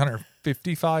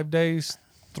 355 days,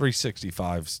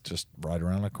 365's just right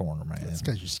around the corner, man. It's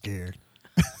because you're scared.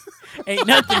 Ain't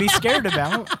nothing to be scared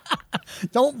about.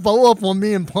 Don't bow up on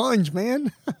me and plunge,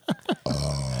 man.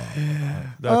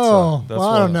 That's, I that's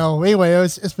don't know. Anyway,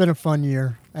 it's been a fun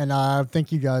year, and I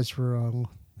thank you guys for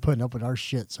putting up with our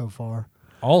shit so far.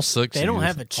 All 6 They of don't you.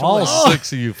 have a All choice.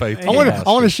 6 of you faithful. I want to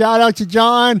bastards. shout out to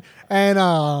John and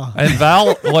And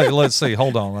Val, wait, let's see.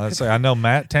 Hold on. Let's see. I know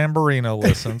Matt Tamburino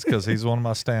listens because he's one of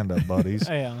my stand-up buddies.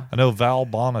 Yeah. I know Val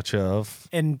Bonachev.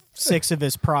 And 6 of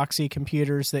his proxy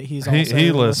computers that he's also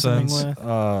He listening listens. with.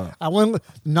 I went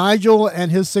Nigel and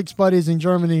his 6 buddies in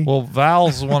Germany. Well,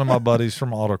 Val's one of my buddies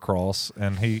from autocross,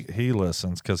 and he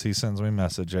listens because he sends me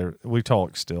message. We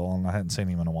talk still, and I hadn't seen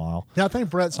him in a while. Yeah, I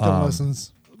think Brett still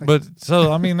listens. But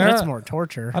so I mean, That's more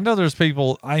torture. I know there's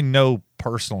people I know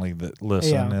personally that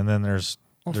listen, Yeah. and then there's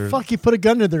Fuck, you put a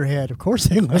gun to their head. Of course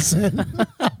they listen.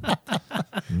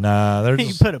 nah, they're You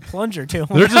just put a plunger to him.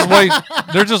 they're just waiting.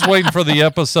 They're just waiting for the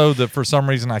episode that for some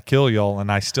reason I kill y'all,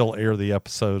 and I still air the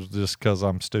episode just because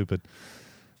I'm stupid.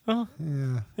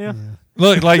 Yeah.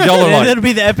 Look, like y'all are And like, it'll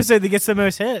be the episode that gets the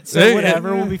most hits. So Hey,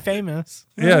 whatever, we'll be famous.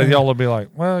 yeah, y'all will be like,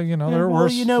 well, there are well,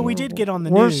 worse. we did get on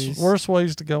the worse, news. worse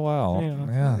ways to go out.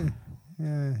 Yeah.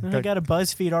 Yeah, I got a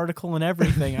BuzzFeed article and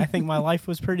everything. I think my life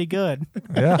was pretty good.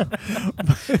 yeah.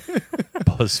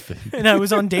 BuzzFeed. And I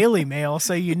was on Daily Mail,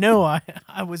 so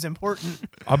I was important.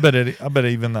 I bet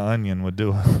even the Onion would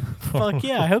do a Fuck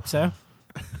yeah, I hope so.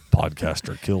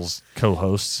 podcaster kills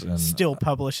co-hosts and Still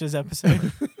publishes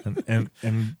episode. and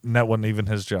that wasn't even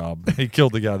his job. He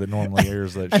killed the guy that normally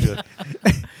airs that shit.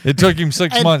 It took him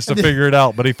 6 months to figure it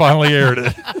out, but he finally aired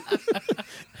it.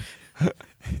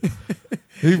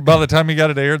 By the time he got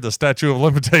it aired, the statute of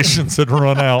limitations had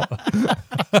run out.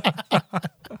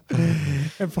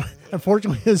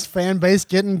 Unfortunately, his fan base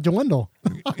getting dwindle.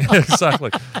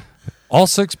 Exactly. All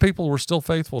 6 people were still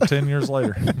faithful 10 years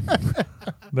later.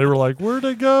 They were like, "Where'd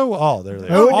they go?" Oh, there they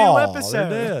are. Oh, new Oh, episode.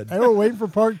 they're dead. They were waiting for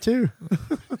part 2.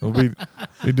 We'll be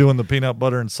doing the peanut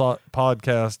butter and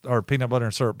podcast or peanut butter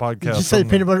and syrup podcast. Did you say from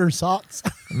peanut butter and socks?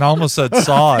 And I almost said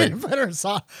sod. Peanut butter and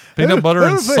socks. Peanut butter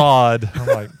and sod. I'm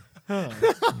like,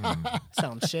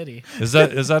 Sounds shitty. is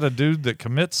that a dude that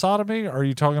commits sodomy? Or are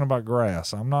you talking about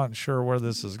grass? I'm not sure where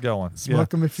this is going. Smoke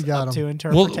them if you got Up to them.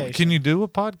 Well, interpretation. can you do a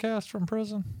podcast from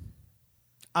prison?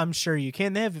 I'm sure you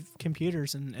can. They have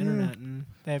computers and internet, and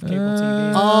they have cable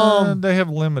TV. They have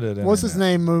limited. What's his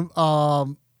internet.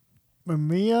 name?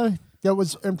 Mamiya that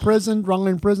was in prison,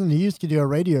 wrongly in prison. He used to do a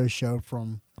radio show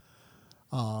from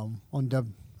on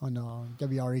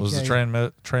WREK. Was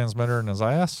the transmitter in his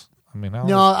ass? I mean,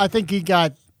 No, I think he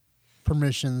got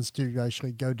permissions to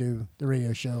actually go do the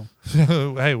radio show.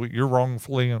 hey, you're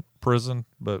wrongfully in prison,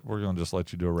 but we're gonna just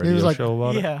let you do a radio was like- show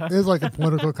about it. Yeah. He was like a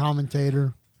political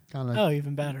commentator, kind of. Oh,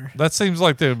 even better. That seems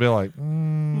like they would be like,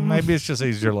 maybe it's just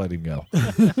easier to let him go.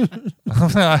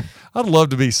 I'd love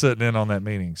to be sitting in on that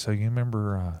meeting. So you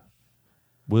remember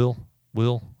Will?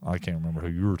 I can't remember who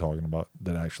you were talking about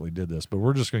that actually did this, but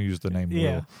we're just going to use the name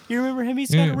Yeah. Will. You remember him?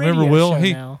 He's You got a radio remember Will? show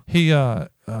He now.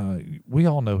 we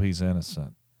all know he's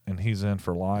innocent and he's in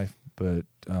for life, but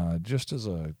just as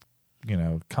a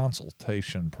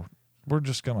consultation, we're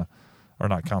just gonna, or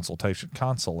not consultation,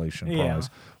 consolation Yeah. prize.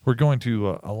 We're going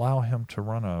to allow him to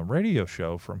run a radio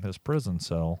show from his prison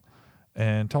cell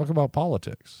and talk about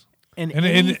politics. And And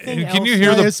can anything you else-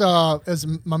 hear the- It's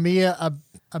Mamiya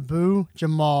Abu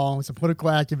Jamal. He's a political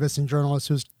activist and journalist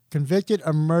who's convicted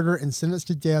of murder and sentenced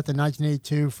to death in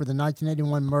 1982 for the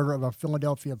 1981 murder of a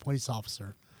Philadelphia police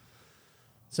officer.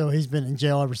 So he's been in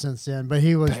jail ever since then. But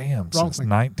he was since wrongfully.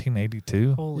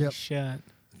 1982. Holy Yep. shit.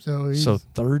 So he's So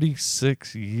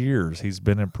 36 years he's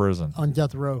been in prison. on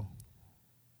death row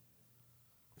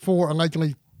for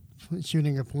allegedly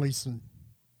shooting a policeman.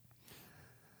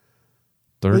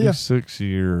 36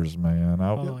 years, man.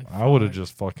 Holy I would have fuck.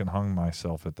 just fucking hung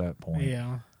myself at that point.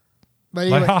 Yeah. But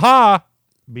Like, anyway, ha!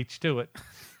 Beat you to it.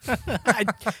 I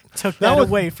took that was-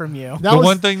 away from you. That The was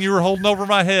one thing you were holding over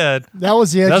my head. that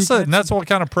was the And that's what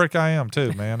kind of prick I am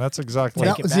too, man. That's exactly.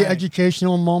 that it was the back.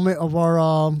 educational moment of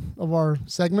our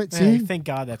segment. Hey, See, thank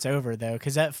God that's over though,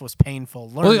 because that was painful.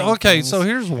 Learning Well, okay, things. so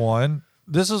here's one.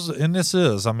 This is,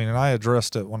 I mean, and I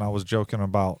addressed it when I was joking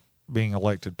about being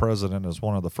elected president as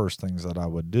one of the first things that I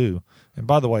would do. And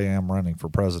by the way, I am running for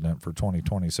president for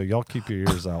 2020, so y'all keep your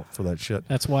ears out for that shit.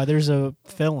 That's why there's a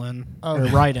fill-in Oh. or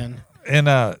write-in.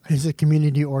 And he's a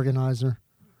community organizer.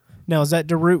 Now, is that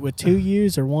DeRoot with 2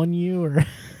 U's or 1 U or?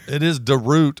 it is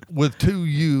DeRoot with 2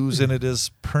 U's, and it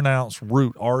is pronounced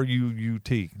root,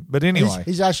 R-U-U-T. But anyway.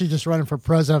 He's actually just running for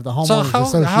president of the So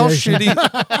homeowners how association.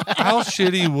 how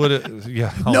shitty would it? Yeah,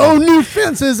 hold No on. new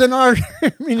fences in our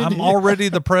community. I'm already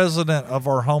the president of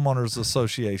our homeowners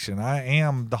association. I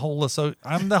am the whole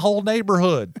I'm the whole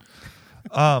neighborhood.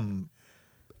 How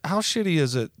shitty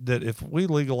is it that if we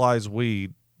legalize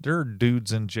weed, there are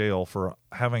dudes in jail for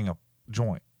having a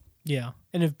joint Yeah,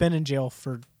 and have been in jail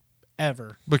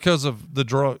forever. because of the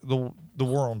the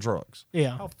war on drugs?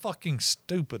 Yeah. How fucking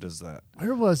stupid is that?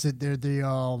 Where was it? They're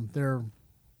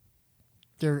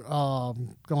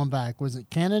going back. Was it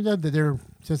Canada that they're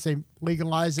since they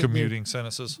legalized it? Commuting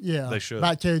sentences. Yeah, they should.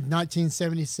 back to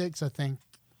 1976, I think.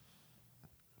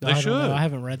 They I don't should. know. I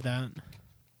haven't read that.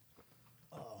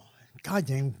 God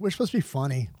dang, we're supposed to be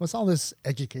funny. What's all this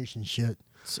education shit?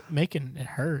 It's making it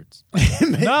hurts.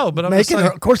 No, but I'm just Making,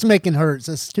 saying, of course, making hurts.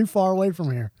 It's too far away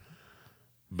from here.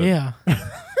 But- Yeah,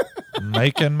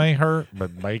 making may hurt,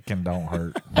 but bacon don't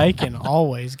hurt. bacon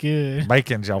always good.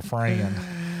 Bacon's your friend.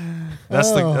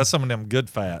 That's some of them good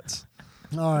fats.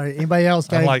 All right, anybody else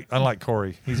got Unlike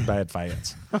Corey, he's bad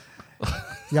fats. y'all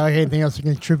got anything else to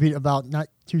contribute about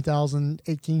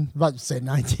 2018? About to say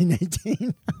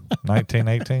 1918.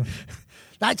 1918,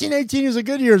 1918 is a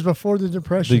good year. It was before the the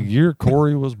Depression. year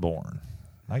Corey was born.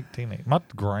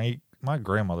 1918. My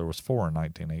grandmother was 4 in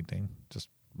 1918. Just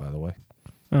by the way,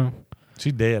 Oh,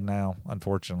 she's dead now.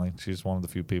 Unfortunately, she's one of the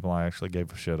few people I actually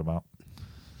gave a shit about.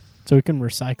 so we can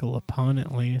recycle upon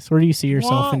at least. Where do you see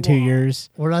yourself in 2 Wah, wah. years?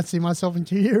 Where did I see myself in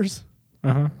 2 years?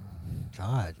 Uh huh.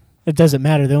 God. It doesn't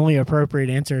matter. The only appropriate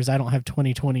answer is I don't have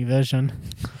 20/20 vision.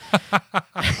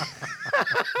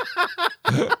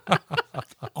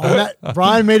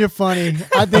 Brian made it funny.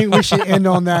 I think we should end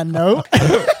on that note.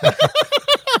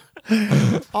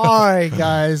 All right,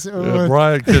 guys.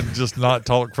 Brian can just not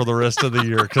talk for the rest of the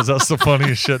year because that's the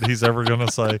funniest shit he's ever going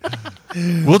to say.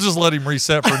 We'll just let him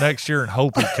reset for next year and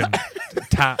hope he can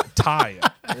tie it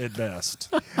at best.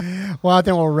 Well, I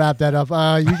think we'll wrap that up.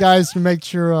 You guys can make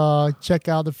sure check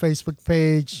out the Facebook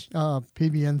page,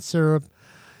 PBN Syrup,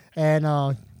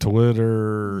 and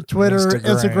Twitter,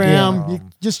 Instagram. You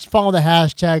just follow the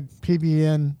hashtag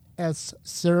PBNS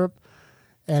Syrup,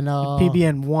 and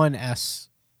PBN1S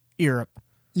Europe.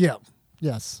 Yeah,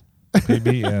 yes.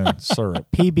 PBN syrup.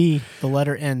 PB, the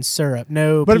letter N, syrup.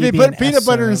 No, But if you PB put and peanut S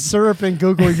butter and syrup. syrup in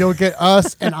Google, you'll get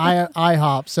us and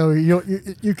IHOP. So you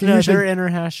can No, usually they're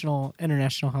international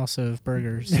house of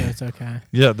burgers, so it's okay.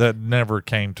 Yeah, that never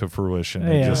came to fruition.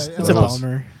 It Yeah, just it's a was-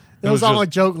 bummer. It was was all just- a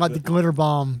joke, like the glitter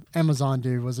bomb Amazon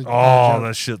dude was a Oh, joke.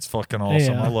 that shit's fucking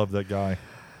awesome. Yeah. I love that guy.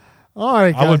 All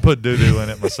right, I guys. would put doo-doo in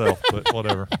it myself, but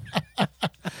whatever.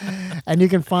 And you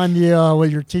can find the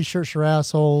with your t-shirts for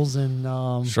assholes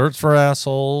and Shirts for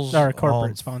Assholes Our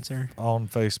corporate sponsor. on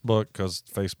Facebook because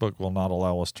Facebook will not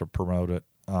allow us to promote it.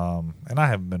 And I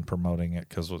haven't been promoting it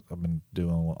because I've been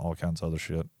doing all kinds of other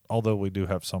shit. Although we do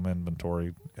have some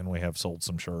inventory and we have sold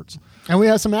some shirts. and we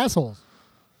have some assholes.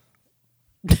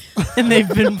 And they've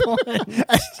been playing.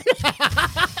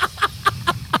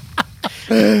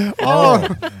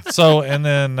 So, and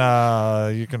then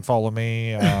you can follow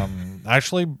me.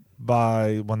 Actually,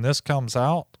 by when this comes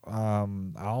out,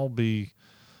 it'll be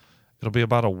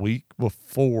about a week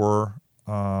before.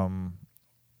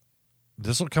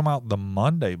 This will come out the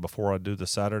Monday before I do the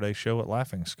Saturday show at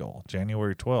Laughing Skull,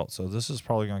 January 12th. So this is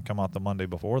probably going to come out the Monday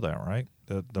before that, right?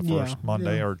 The Yeah. first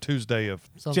Monday Yeah. or Tuesday of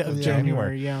Something, yeah.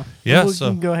 January, yeah. Yeah, Well, so-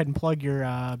 you can go ahead and plug your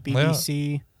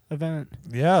BBC event.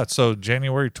 Yeah, so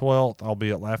January 12th, I'll be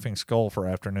at Laughing Skull for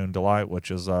Afternoon Delight, which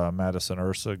is Madison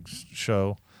Ersig's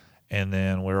show. And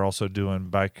then we're also doing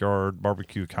Backyard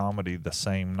Barbecue Comedy the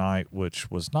same night,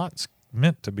 which was not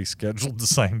meant to be scheduled the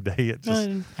same day. It just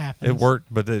It happens. it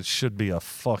worked, but it should be a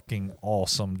fucking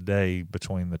awesome day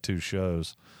between the two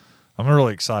shows. I'm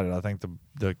really excited. I think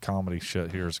the comedy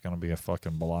shit here is going to be a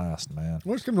fucking blast, man.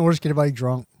 Worst come to worst, get everybody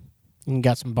drunk. And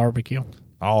got some barbecue.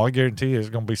 Oh, I guarantee you there's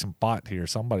going to be some pot here.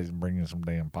 Somebody's bringing some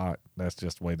damn pot. That's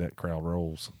just the way that crowd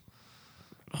rolls.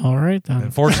 All right then.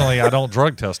 Unfortunately, I don't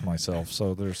drug test myself,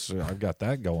 so I've got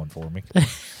that going for me.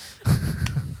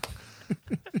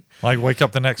 Like wake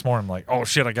up the next morning, like, oh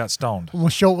shit, I got stoned. I'm gonna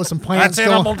show up with some plants. That's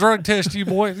it. I'm gonna drug test you,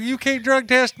 boy. You can't drug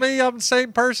test me. I'm the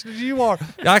same person as you are.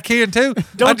 I can too.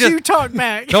 You talk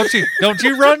back. Don't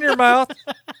you run your mouth.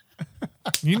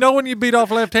 You know when you beat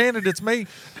off left-handed, it's me.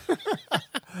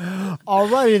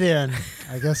 Alrighty then.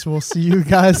 I guess we'll see you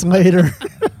guys later.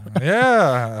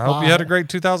 Yeah. I hope you had a great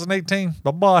 2018.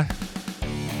 Bye-bye.